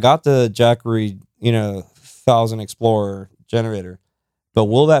 I got the Jackery, 1000 Explorer generator, but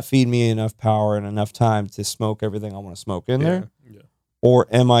will that feed me enough power and enough time to smoke everything I want to smoke in there? Yeah. Or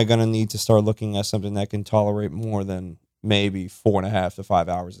am I going to need to start looking at something that can tolerate more than maybe 4.5 to 5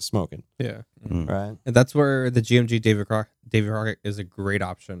 hours of smoking? Yeah. Right. And that's where the GMG David Crockett is a great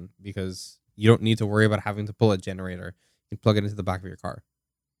option because you don't need to worry about having to pull a generator. You can plug it into the back of your car.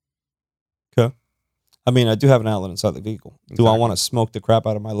 Okay. I mean, I do have an outlet inside the vehicle. Do I Exactly. want to smoke the crap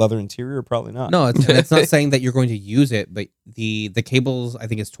out of my leather interior? Probably not. No, it's not saying that you're going to use it, but the cables, I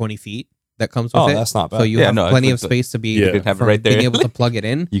think, is 20 feet that comes with Oh, it. that's not bad. So you Yeah, have no, plenty of it's- space to be You could have it from right there. being able to plug it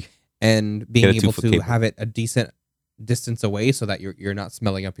in You and being get a able 2-foot to cable. have it a decent distance away so that you're not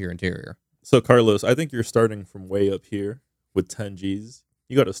smelling up your interior. So Carlos, I think you're starting from way up here with 10 G's.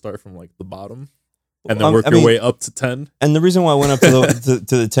 You got to start from like the bottom and then work your way up to 10. And the reason why I went up to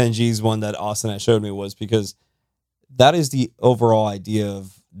the 10 G's one that Austin had showed me was because that is the overall idea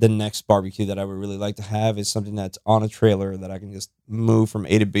of the next barbecue that I would really like to have is something that's on a trailer that I can just move from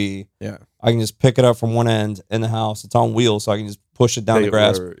A to B. Yeah. I can just pick it up from one end in the house. It's on wheels, so I can just push it down the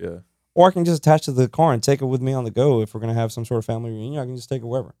grass. Or I can just attach it to the car and take it with me on the go. If we're going to have some sort of family reunion, I can just take it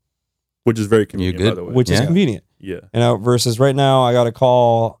wherever. Which is very convenient, by the way. Which is convenient. Yeah. Versus right now, I got to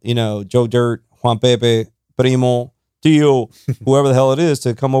call, Joe Dirt, Juan Pepe, Primo, Tio, whoever the hell it is,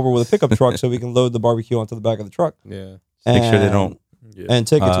 to come over with a pickup truck so we can load the barbecue onto the back of the truck. Yeah. Make sure they don't and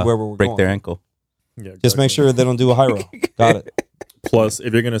take it to wherever we're break going. Their ankle. Yeah, exactly. Just make sure they don't do a high roll. Got it. Plus,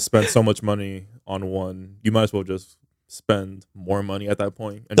 if you're going to spend so much money on one, you might as well just spend more money at that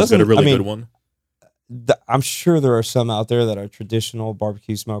point and just get a really good one. I'm sure there are some out there that are traditional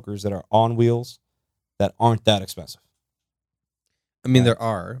barbecue smokers that are on wheels that aren't that expensive. I mean, there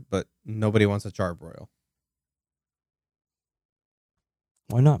are, but nobody wants a charbroil.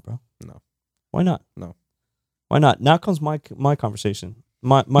 Why not, bro? No. Why not? No. Why not? Now comes my conversation,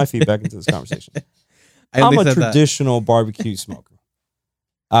 my feedback into this conversation. I'm a traditional barbecue smoker.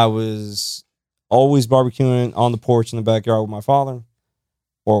 I was always barbecuing on the porch in the backyard with my father.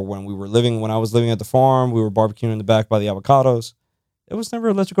 Or when I was living at the farm, we were barbecuing in the back by the avocados. It was never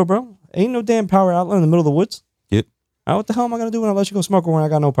electrical, bro. Ain't no damn power outlet in the middle of the woods. Yep. What the hell am I going to do when I electrical smoker when I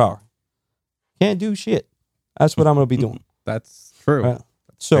got no power? Can't do shit. That's what I'm going to be doing. That's true. Right?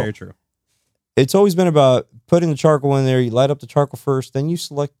 That's very true. It's always been about putting the charcoal in there. You light up the charcoal first, then you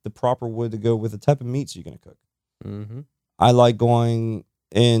select the proper wood to go with the type of meats you're going to cook. Mm-hmm. I like going,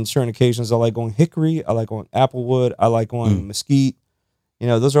 in certain occasions, I like going hickory. I like going applewood. I like going mesquite.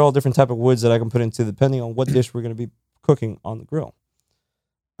 Those are all different type of woods that I can put into depending on what dish we're going to be cooking on the grill.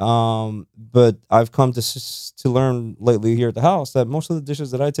 But I've come to learn lately here at the house that most of the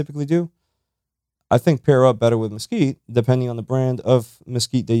dishes that I typically do, I think pair up better with mesquite, depending on the brand of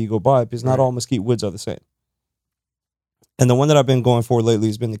mesquite that you go buy, because not all mesquite woods are the same. And the one that I've been going for lately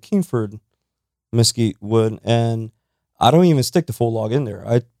has been the Kingford mesquite wood, and I don't even stick the full log in there.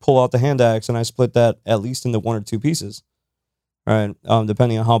 I pull out the hand axe and I split that at least into 1 or 2 pieces, right?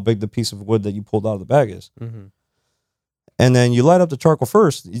 Depending on how big the piece of wood that you pulled out of the bag is. Mm-hmm. And then you light up the charcoal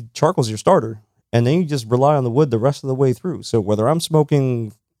first. Charcoal's your starter, and then you just rely on the wood the rest of the way through. So whether I'm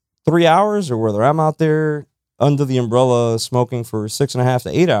smoking 3 hours or whether I'm out there under the umbrella smoking for 6.5 to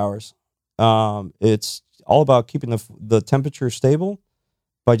 8 hours, it's all about keeping the temperature stable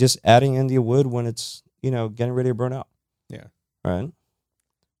by just adding in the wood when it's getting ready to burn out. Yeah. Right.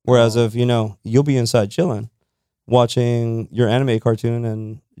 Whereas if you'll be inside chilling, watching your anime cartoon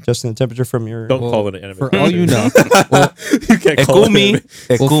and adjusting the temperature from your. Don't call it an anime. For all you know, you can't call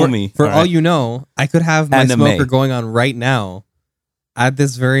it. For all you know, I could have my smoker going on right now, at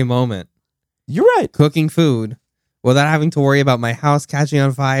this very moment. You're right. Cooking food without having to worry about my house catching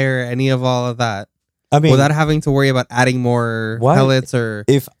on fire, any of all of that. I mean, without having to worry about adding more pellets or.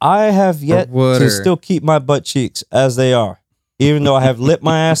 If I have yet to still keep my butt cheeks as they are, even though I have lit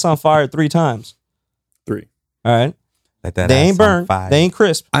my ass on fire 3 times. 3. All right. Like that they ain't burned. They ain't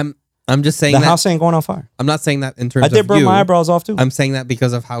crisp. I'm just saying the house ain't going on fire. I'm not saying that in terms of I did burn my eyebrows off too. I'm saying that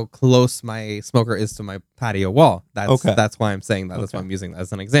because of how close my smoker is to my patio wall. That's why I'm saying that. That's why I'm using that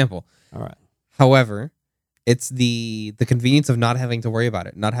as an example. All right. However, it's the convenience of not having to worry about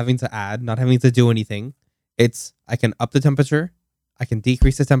it, not having to add, not having to do anything. I can up the temperature, I can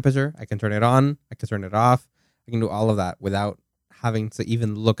decrease the temperature, I can turn it on, I can turn it off, I can do all of that without having to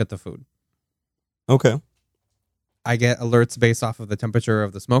even look at the food. Okay. I get alerts based off of the temperature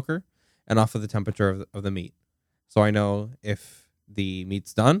of the smoker and off of the temperature of the meat. So I know if the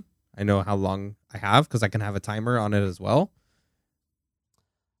meat's done, I know how long I have because I can have a timer on it as well.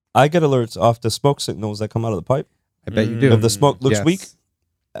 I get alerts off the smoke signals that come out of the pipe. I bet you do. If the smoke looks weak,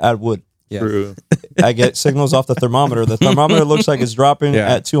 add wood. Yes. True. I get signals off the thermometer. The thermometer looks like it's dropping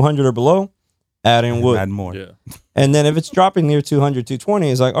at 200 or below. Add in wood. Add more. Yeah. And then if it's dropping near 200, 220,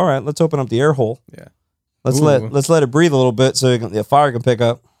 it's like, all right, let's open up the air hole. Yeah. Let's let it breathe a little bit so the fire can pick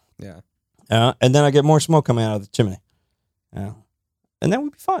up. Yeah. And then I get more smoke coming out of the chimney. Yeah. And then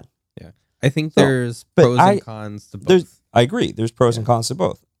we'd be fine. Yeah. I think there's pros and cons to both. I agree. There's pros and cons to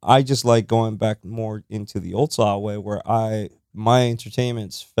both. I just like going back more into the old style way where my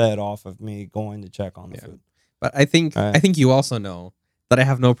entertainment's fed off of me going to check on the food. But I think you also know that I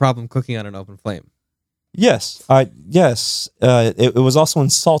have no problem cooking on an open flame. Yes, it was also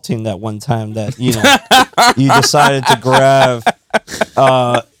insulting that one time that you decided to grab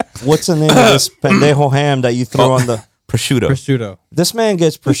what's the name of this pendejo ham that you throw on the prosciutto. Prosciutto. This man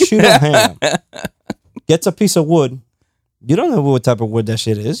gets prosciutto ham, gets a piece of wood, You don't know what type of wood that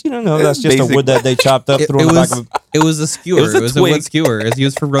shit is. You don't know that's just Basic. a wood that they chopped up, threw on the back of a... It was a skewer. It was a It was a twig. wood skewer. It's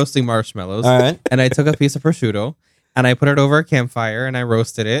used for roasting marshmallows. All right. And I took a piece of prosciutto and I put it over a campfire and I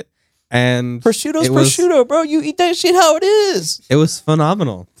roasted it. And Prosciutto's it was, prosciutto, bro. You eat that shit how it is. It was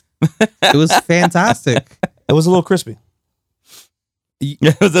phenomenal. It was fantastic. It was a little crispy. So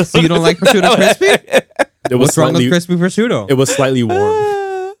you don't like prosciutto crispy? It was What's wrong with slightly, crispy prosciutto? it was slightly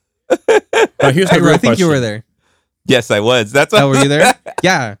warm. Now here's the real I think you question. were there. Yes, I was. That's Oh, were you there?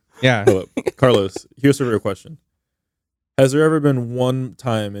 Yeah. Yeah. Hold up. Carlos, here's the real question. Has there ever been one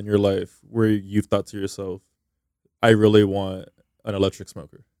time in your life where you've thought to yourself, I really want an electric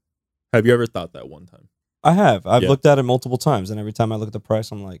smoker? Have you ever thought that one time? I have. I've Yeah. looked at it multiple times, and every time I look at the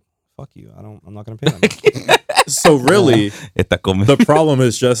price, I'm like, fuck you. I'm not going to pay that much. So really, Esta come. the problem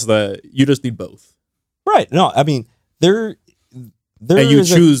is just that you just need both. Right. No, I mean, there And you is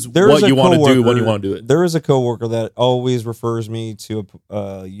choose there what is a you want to do when coworker- you want to do it. There is a coworker that always refers me to a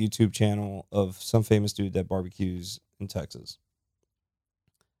YouTube channel of some famous dude that barbecues in Texas.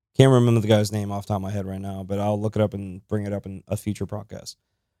 Can't remember the guy's name off the top of my head right now, but I'll look it up and bring it up in a future podcast.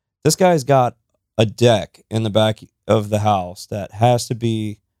 This guy's got a deck in the back of the house that has to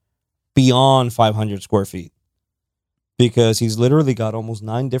be beyond 500 square feet because he's literally got almost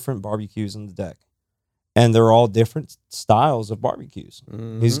 9 different barbecues in the deck. And they're all different styles of barbecues.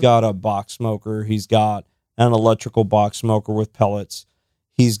 He's got a box smoker. He's got an electrical box smoker with pellets.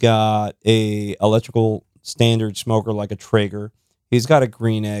 He's got a electrical standard smoker like a Traeger. He's got a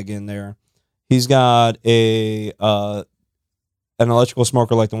green egg in there. He's got an electrical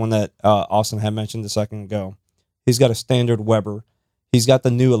smoker like the one that Austin had mentioned a second ago. He's got a standard Weber. He's got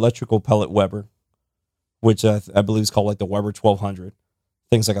the new electrical pellet Weber, which I believe is called like the Weber 1200.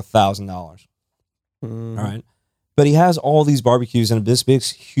 Things like $1,000. All right. But he has all these barbecues in this big,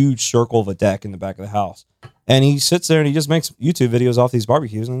 huge circle of a deck in the back of the house. And he sits there and he just makes YouTube videos off these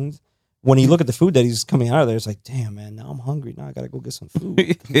barbecues. And when you look at the food that he's coming out of there, it's like, damn, man, now I'm hungry. Now I got to go get some food.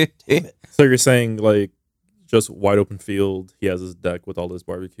 Damn it. So you're saying like just wide open field. He has his deck with all his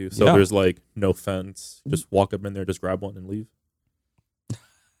barbecue. So Yeah. there's like no fence. Just walk up in there, just grab one and leave.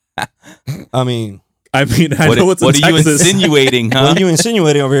 I mean, I What know what's are in you Texas. insinuating, huh? what are you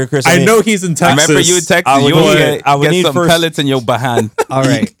insinuating over here, Chris? I mean, know he's in Texas. Remember you in Texas? I would You need- get, I would get need some first- pellets in your behind. All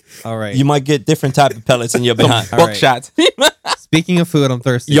right. All right. you might get different type of pellets in your behind. All right. Buckshots. Speaking of food, I'm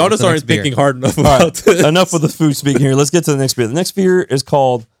thirsty. Y'all What's just the aren't next beer? thinking hard enough All about right, this. enough with the food speaking here. Let's get to the next beer. The next beer is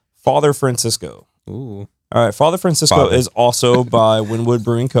called Father Francisco. Ooh. All right, Father Francisco Father. is also by Wynwood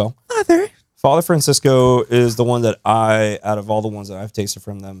Brewing Co. Father Francisco is the one that out of all the ones that I've tasted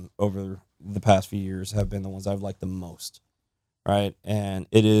from them over the past few years, have been the ones I've liked the most. Right, and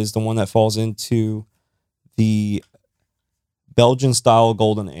it is the one that falls into the Belgian style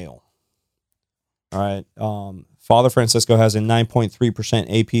golden ale. All right, Father Francisco has a 9.3%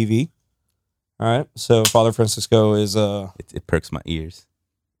 APV. All right, so Father Francisco is It perks my ears.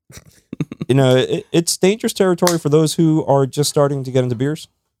 it's dangerous territory for those who are just starting to get into beers.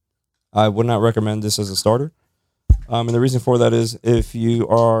 I would not recommend this as a starter. And the reason for that is if you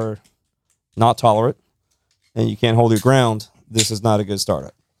are not tolerant and you can't hold your ground, this is not a good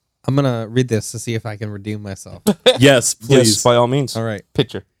startup. I'm going to read this to see if I can redeem myself. Yes, please. Yes, by all means. All right.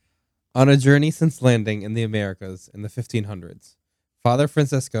 Picture. On a journey since landing in the Americas in the 1500s, Father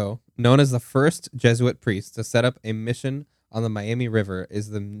Francisco, known as the first Jesuit priest to set up a mission on the Miami River, is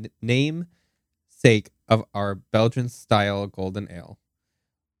the namesake of our Belgian-style golden ale.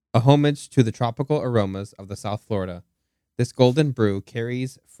 A homage to the tropical aromas of the South Florida, this golden brew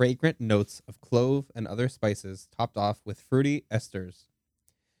carries fragrant notes of clove and other spices topped off with fruity esters.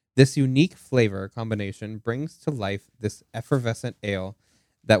 This unique flavor combination brings to life this effervescent ale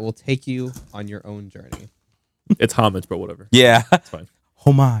that will take you on your own journey. It's homage, but whatever. Yeah. It's fine.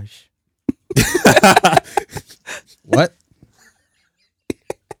 Homage. What?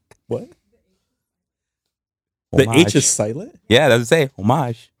 What? The Homage. H is silent? Yeah, that's what I say.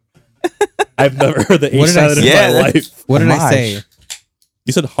 Homage. I've never heard the What H did I silent say? in Yeah, my that's- life. What did I Homage. say?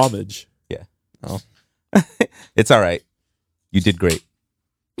 You said homage. It's all right. You did great.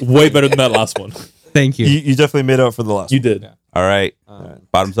 Way better than that last one. Thank you. You definitely made up for the last You did. Yeah. All right. Um,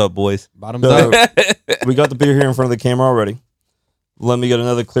 Bottoms up, boys. bottoms So- up. We got the beer here in front of the camera already. Let me get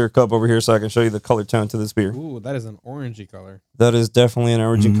another clear cup over here so I can show you the color tone to this beer. Ooh, that is an orangey color. That is definitely an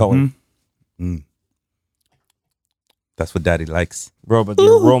orangey color. Mhm. Mm. That's what daddy likes. Bro, but the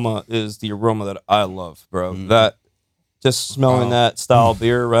aroma is the aroma that I love, bro. Mm. That just smelling Wow. that style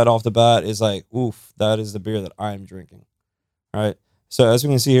beer right off the bat is like, oof, that is the beer that I'm drinking. All right. So as we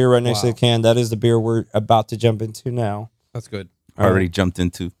can see here right next to Wow. the can, that is the beer we're about to jump into now. That's good. I already jumped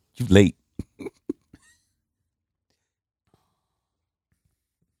into. You late.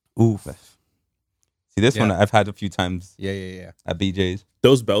 Oof. See, this one I've had a few times Yeah. at BJ's.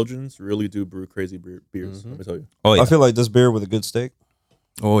 Those Belgians really do brew crazy beers. Let me tell you. Oh, yeah. I feel like this beer with a good steak,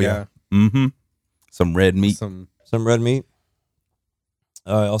 Oh, yeah. Mm-hmm. Some red meat. Some some red meat.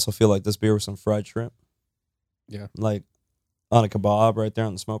 I also feel like this beer with some fried shrimp. Yeah. Like on a kebab right there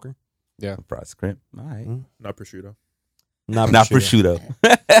on the smoker. Fried shrimp. All right. Not prosciutto. Not prosciutto.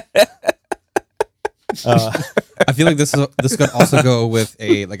 I feel like this could also go with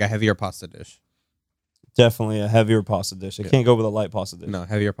a heavier pasta dish. Definitely a heavier pasta dish. It can't go with a light pasta dish. No,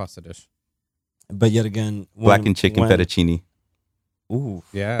 heavier pasta dish. But yet again, Blackened chicken fettuccine. Ooh.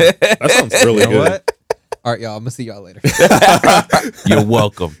 Yeah. That sounds really You know good. what? All right, y'all. I'm gonna see y'all later. You're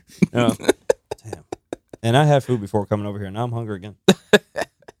welcome. Damn. And I had food before coming over here. Now I'm hungry again.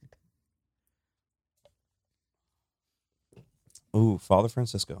 Ooh, Father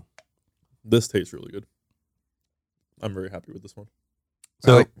Francisco. This tastes really good. I'm very happy with this one.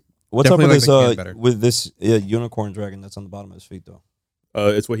 So, what's up with definitely this? like the can better. With this unicorn dragon that's on the bottom of his feet, though.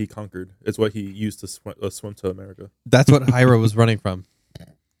 It's what he conquered. It's what he used to swim to America. That's what Hyra was running from.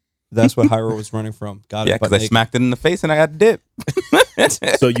 That's what Hyro was running from. Got Yeah, it. because I smacked it in the face and I got dip.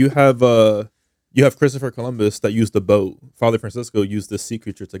 So you have Christopher Columbus that used the boat. Father Francisco used this sea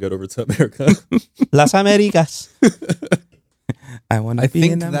creature to get over to America. Las Americas. I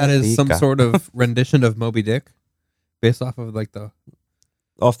think that is some sort of rendition of Moby Dick, based off of like the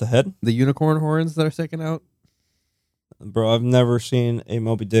Off the head, unicorn horns that are sticking out. bro. I've never seen a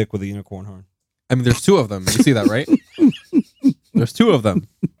Moby Dick with a unicorn horn. I mean, there's two of them. You see that, right? There's two of them.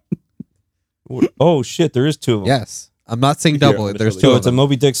 Oh shit, there is two of them. Yes, I'm not saying Here, double. I'm gonna There's show two So of it's a them.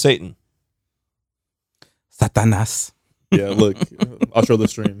 Moby Dick Satan. Satanas. Yeah, look, I'll show the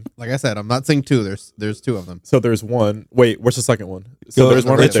stream. Like I said, I'm not saying two. There's two of them. So there's one. Wait, where's the second one? So there's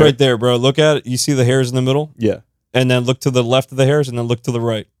one right It's there. right there, bro. Look at it. You see the hairs in the middle, Yeah. and then look to the left of the hairs, and then look to the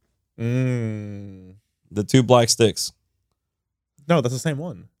right. Mm. The two black sticks. No, that's the same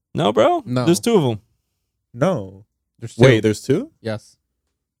one. No, bro. No. There's two of them. No. There's two. Wait, there's two? Yes,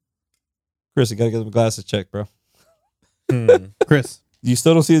 Chris, you gotta get them glasses checked, bro. Hmm. Chris, You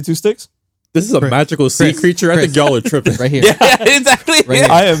still don't see the two sticks? This is a Chris, magical sea Chris, creature. I think Chris. y'all are tripping. right here. Yeah, exactly. Right here.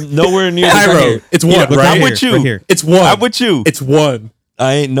 I am nowhere near the Pyro. tripping. It's one, Yeah, look right? right I'm here, with you. right here. It's one. I'm with you. It's one.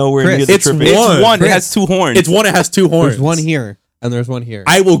 I ain't nowhere Chris, near the it's tripping. one. It's one. Chris. It has two horns. It's one. It has two horns. There's one here, and there's one here.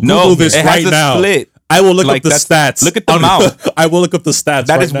 I will Google No, this it right has a now. split. I will look Like, up the stats. look at the mouth. I will look up the stats.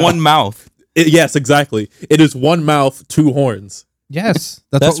 That right is now. one mouth. Yes, exactly. It is one mouth, two horns. Yes,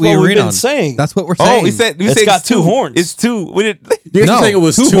 that's That's what we what we've agreed been on. saying. That's what we're saying. Oh, we said It's got two horns. It's two. We didn't. You're No, saying it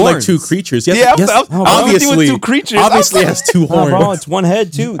was two two like horns. two creatures. Yes, Yeah, yes. obviously two creatures. Obviously, it has two No, horns. bro, it's one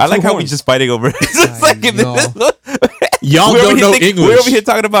head too. I Two like how we horns. just fighting over it. It's just like know. Y'all we're don't over know here English. We're over here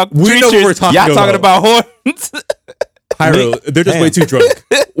talking about We know what creatures. we're talking Y'all talking about. about horns. Pyro, they're just way too drunk.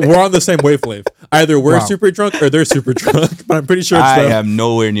 We're on the same wavelength. Either we're Wow. super drunk or they're super drunk. But I'm pretty sure it's I them. am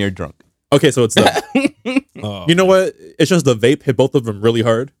nowhere near drunk. Okay, so it's them. Oh. You know what? It's just the vape hit both of them really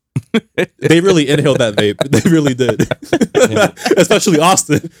hard. They really inhaled that vape. They really did. Especially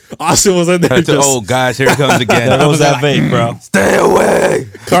Austin. Austin was in there just. Oh gosh, here it comes again. There goes that vape, bro. Stay away.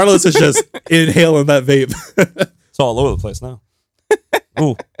 Carlos is just inhaling that vape. It's all over the place now.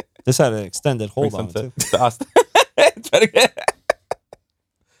 Ooh, this had an extended hold on it too. To Austin. Try to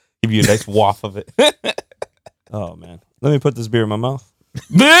give you a nice waft of it. Oh man, let me put this beer in my mouth.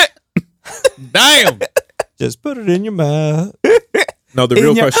 Damn. Just put it in your mouth. Now, the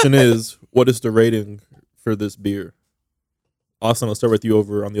real question is, what is the rating for this beer? Austin, I'll start with you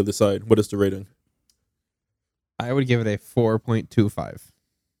over on the other side. What is the rating? I would give it a 4.25.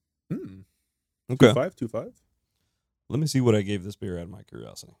 Okay, 2.5? let me see what I gave this beer out of my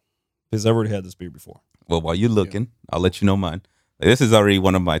curiosity, because I've already had this beer before. Well, while you're looking, I'll let you know mine. This is already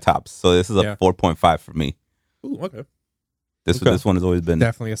one of my tops, so this is a Yeah. 4.5 for me. Ooh, okay. Okay. This one has always been.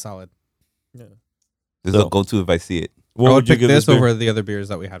 Definitely a solid. Yeah. This is So- a go-to if I see it. What I would would you pick give this beer? over the other beers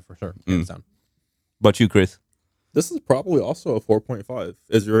that we had for sure. Hands down. But you, Chris? This is probably also a 4.5.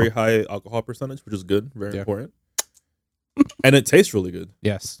 It's very high alcohol percentage, which is good. Very important. And it tastes really good.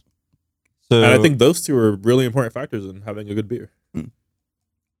 Yes. So, And I think those two are really important factors in having a good beer. Mm.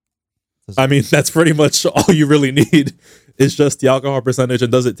 I mean, that's pretty much all you really need. Is just the alcohol percentage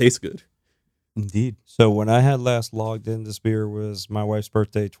and does it taste good? Indeed. So when I had last logged in, this beer was my wife's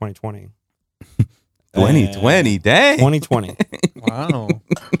birthday, 2020. 2020, dang. 2020. Wow.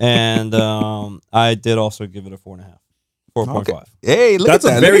 And I did also give it a 4.5. 4.5. Hey, look That's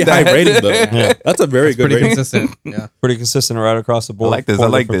at that. a very look at high that. rating, though. Yeah. That's a very good Pretty rating. consistent. Yeah. Pretty consistent right across the I board. like this. for I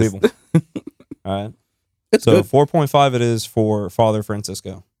like different this. people. All right. It's So good. 4.5 it is for Father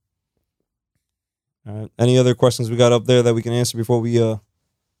Francisco. All right. Any other questions we got up there that we can answer before we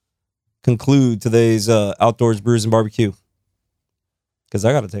conclude today's Outdoors Brews and Barbecue. Because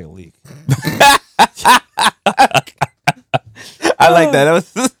I got to take a leak. I like that.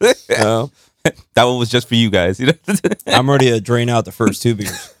 That one was just for you guys. You know? I'm ready to drain out the first 2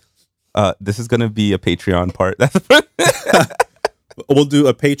 beers. This is gonna be a Patreon part. We'll do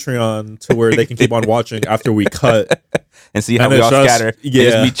a Patreon to where they can keep on watching after we cut and see how we all scatter.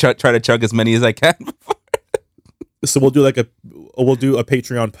 Yeah, and just try to chug as many as I can. So we'll do a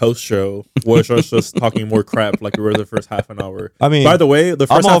Patreon post show where it's just talking more crap like we were the first half an hour. I mean, by the way, the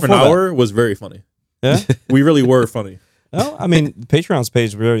first half an hour was very funny. Yeah, we really were funny. No, I mean, Patreon's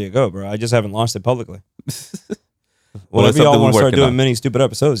page is ready to go, bro. I just haven't launched it publicly. Well, if y'all want to start doing mini stupid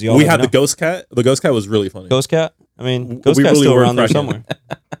episodes, y'all we had the Ghost Cat. The Ghost Cat was really funny. Ghost Cat? I mean, Ghost Cat's really still around there somewhere.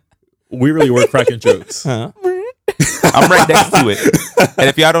 We really were cracking jokes. Huh? I'm right next to it. And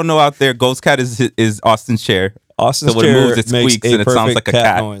if y'all don't know out there, Ghost Cat is Austin's chair. Austin's so when chair it moves, it squeaks and it sounds like a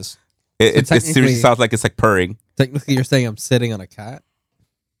cat. Noise. It seriously sounds like it's like purring. Technically, you're saying I'm sitting on a cat?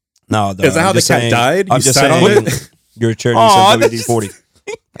 No, is that how the cat died? I'm just saying your chair needs some WD-40.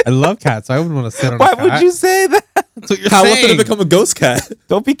 I love cats. I wouldn't want to sit on a Why cat. would you say that? That's what you're How saying. did it become a ghost cat?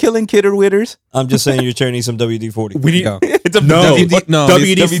 Don't be killing kidder witters. I'm just saying your chair needs some WD-40. We need it's a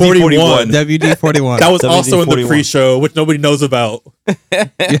WD-41. WD-41. That was also in the pre-show, which nobody knows about. You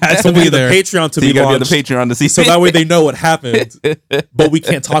had So to we be need the there. Patreon to So you be gotta be on launched, the Patreon to see. so that way they know what happened. But we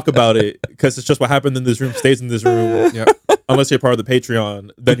can't talk about it because it's just what happened in this room stays in this room. Yeah. Unless you're part of the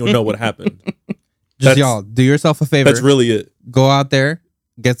Patreon, then you'll know what happened. Just y'all, do yourself a favor. That's really it. Go out there,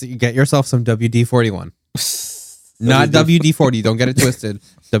 get yourself some WD-41. Not WD-40. Don't get it twisted.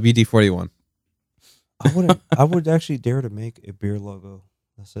 WD-41. I would actually dare to make a beer logo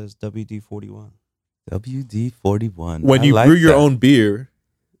that says WD-41. WD-41. When you brew your own beer,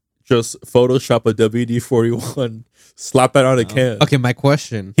 just Photoshop a WD-41, slap that on a can. Okay, my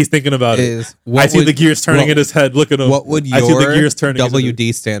question He's thinking about is, it. I see the gears turning in his head. Look at him. what would I see your the gears turning.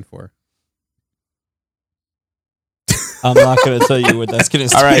 WD stand for? I'm not going to tell you what that's going to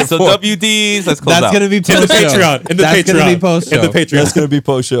stand All right, so for. WDs. Let's close That's out. going to be In the post-show. Patreon. In the That's Patreon. gonna be post-show. In the Patreon. That's going to be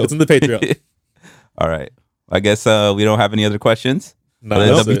post-show. It's in the Patreon. All right. I guess we don't have any other questions. No, Other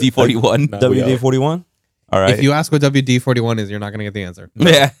than that's it. WD-41. No, we out. WD-41? All right. If you ask what WD-41 is, you're not going to get the answer.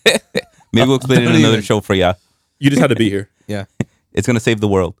 Yeah. Maybe we'll explain it in Don't another even. show for ya. You just had to be here. Yeah. It's gonna save the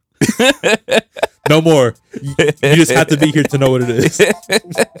world. No more. You just have to be here to know what it is.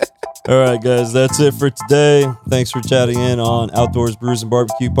 All right, guys, that's it for today. Thanks for chatting in on Outdoors Brews and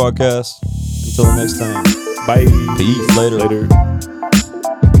Barbecue podcast. Until the next time. Bye. Peace. Later. Later.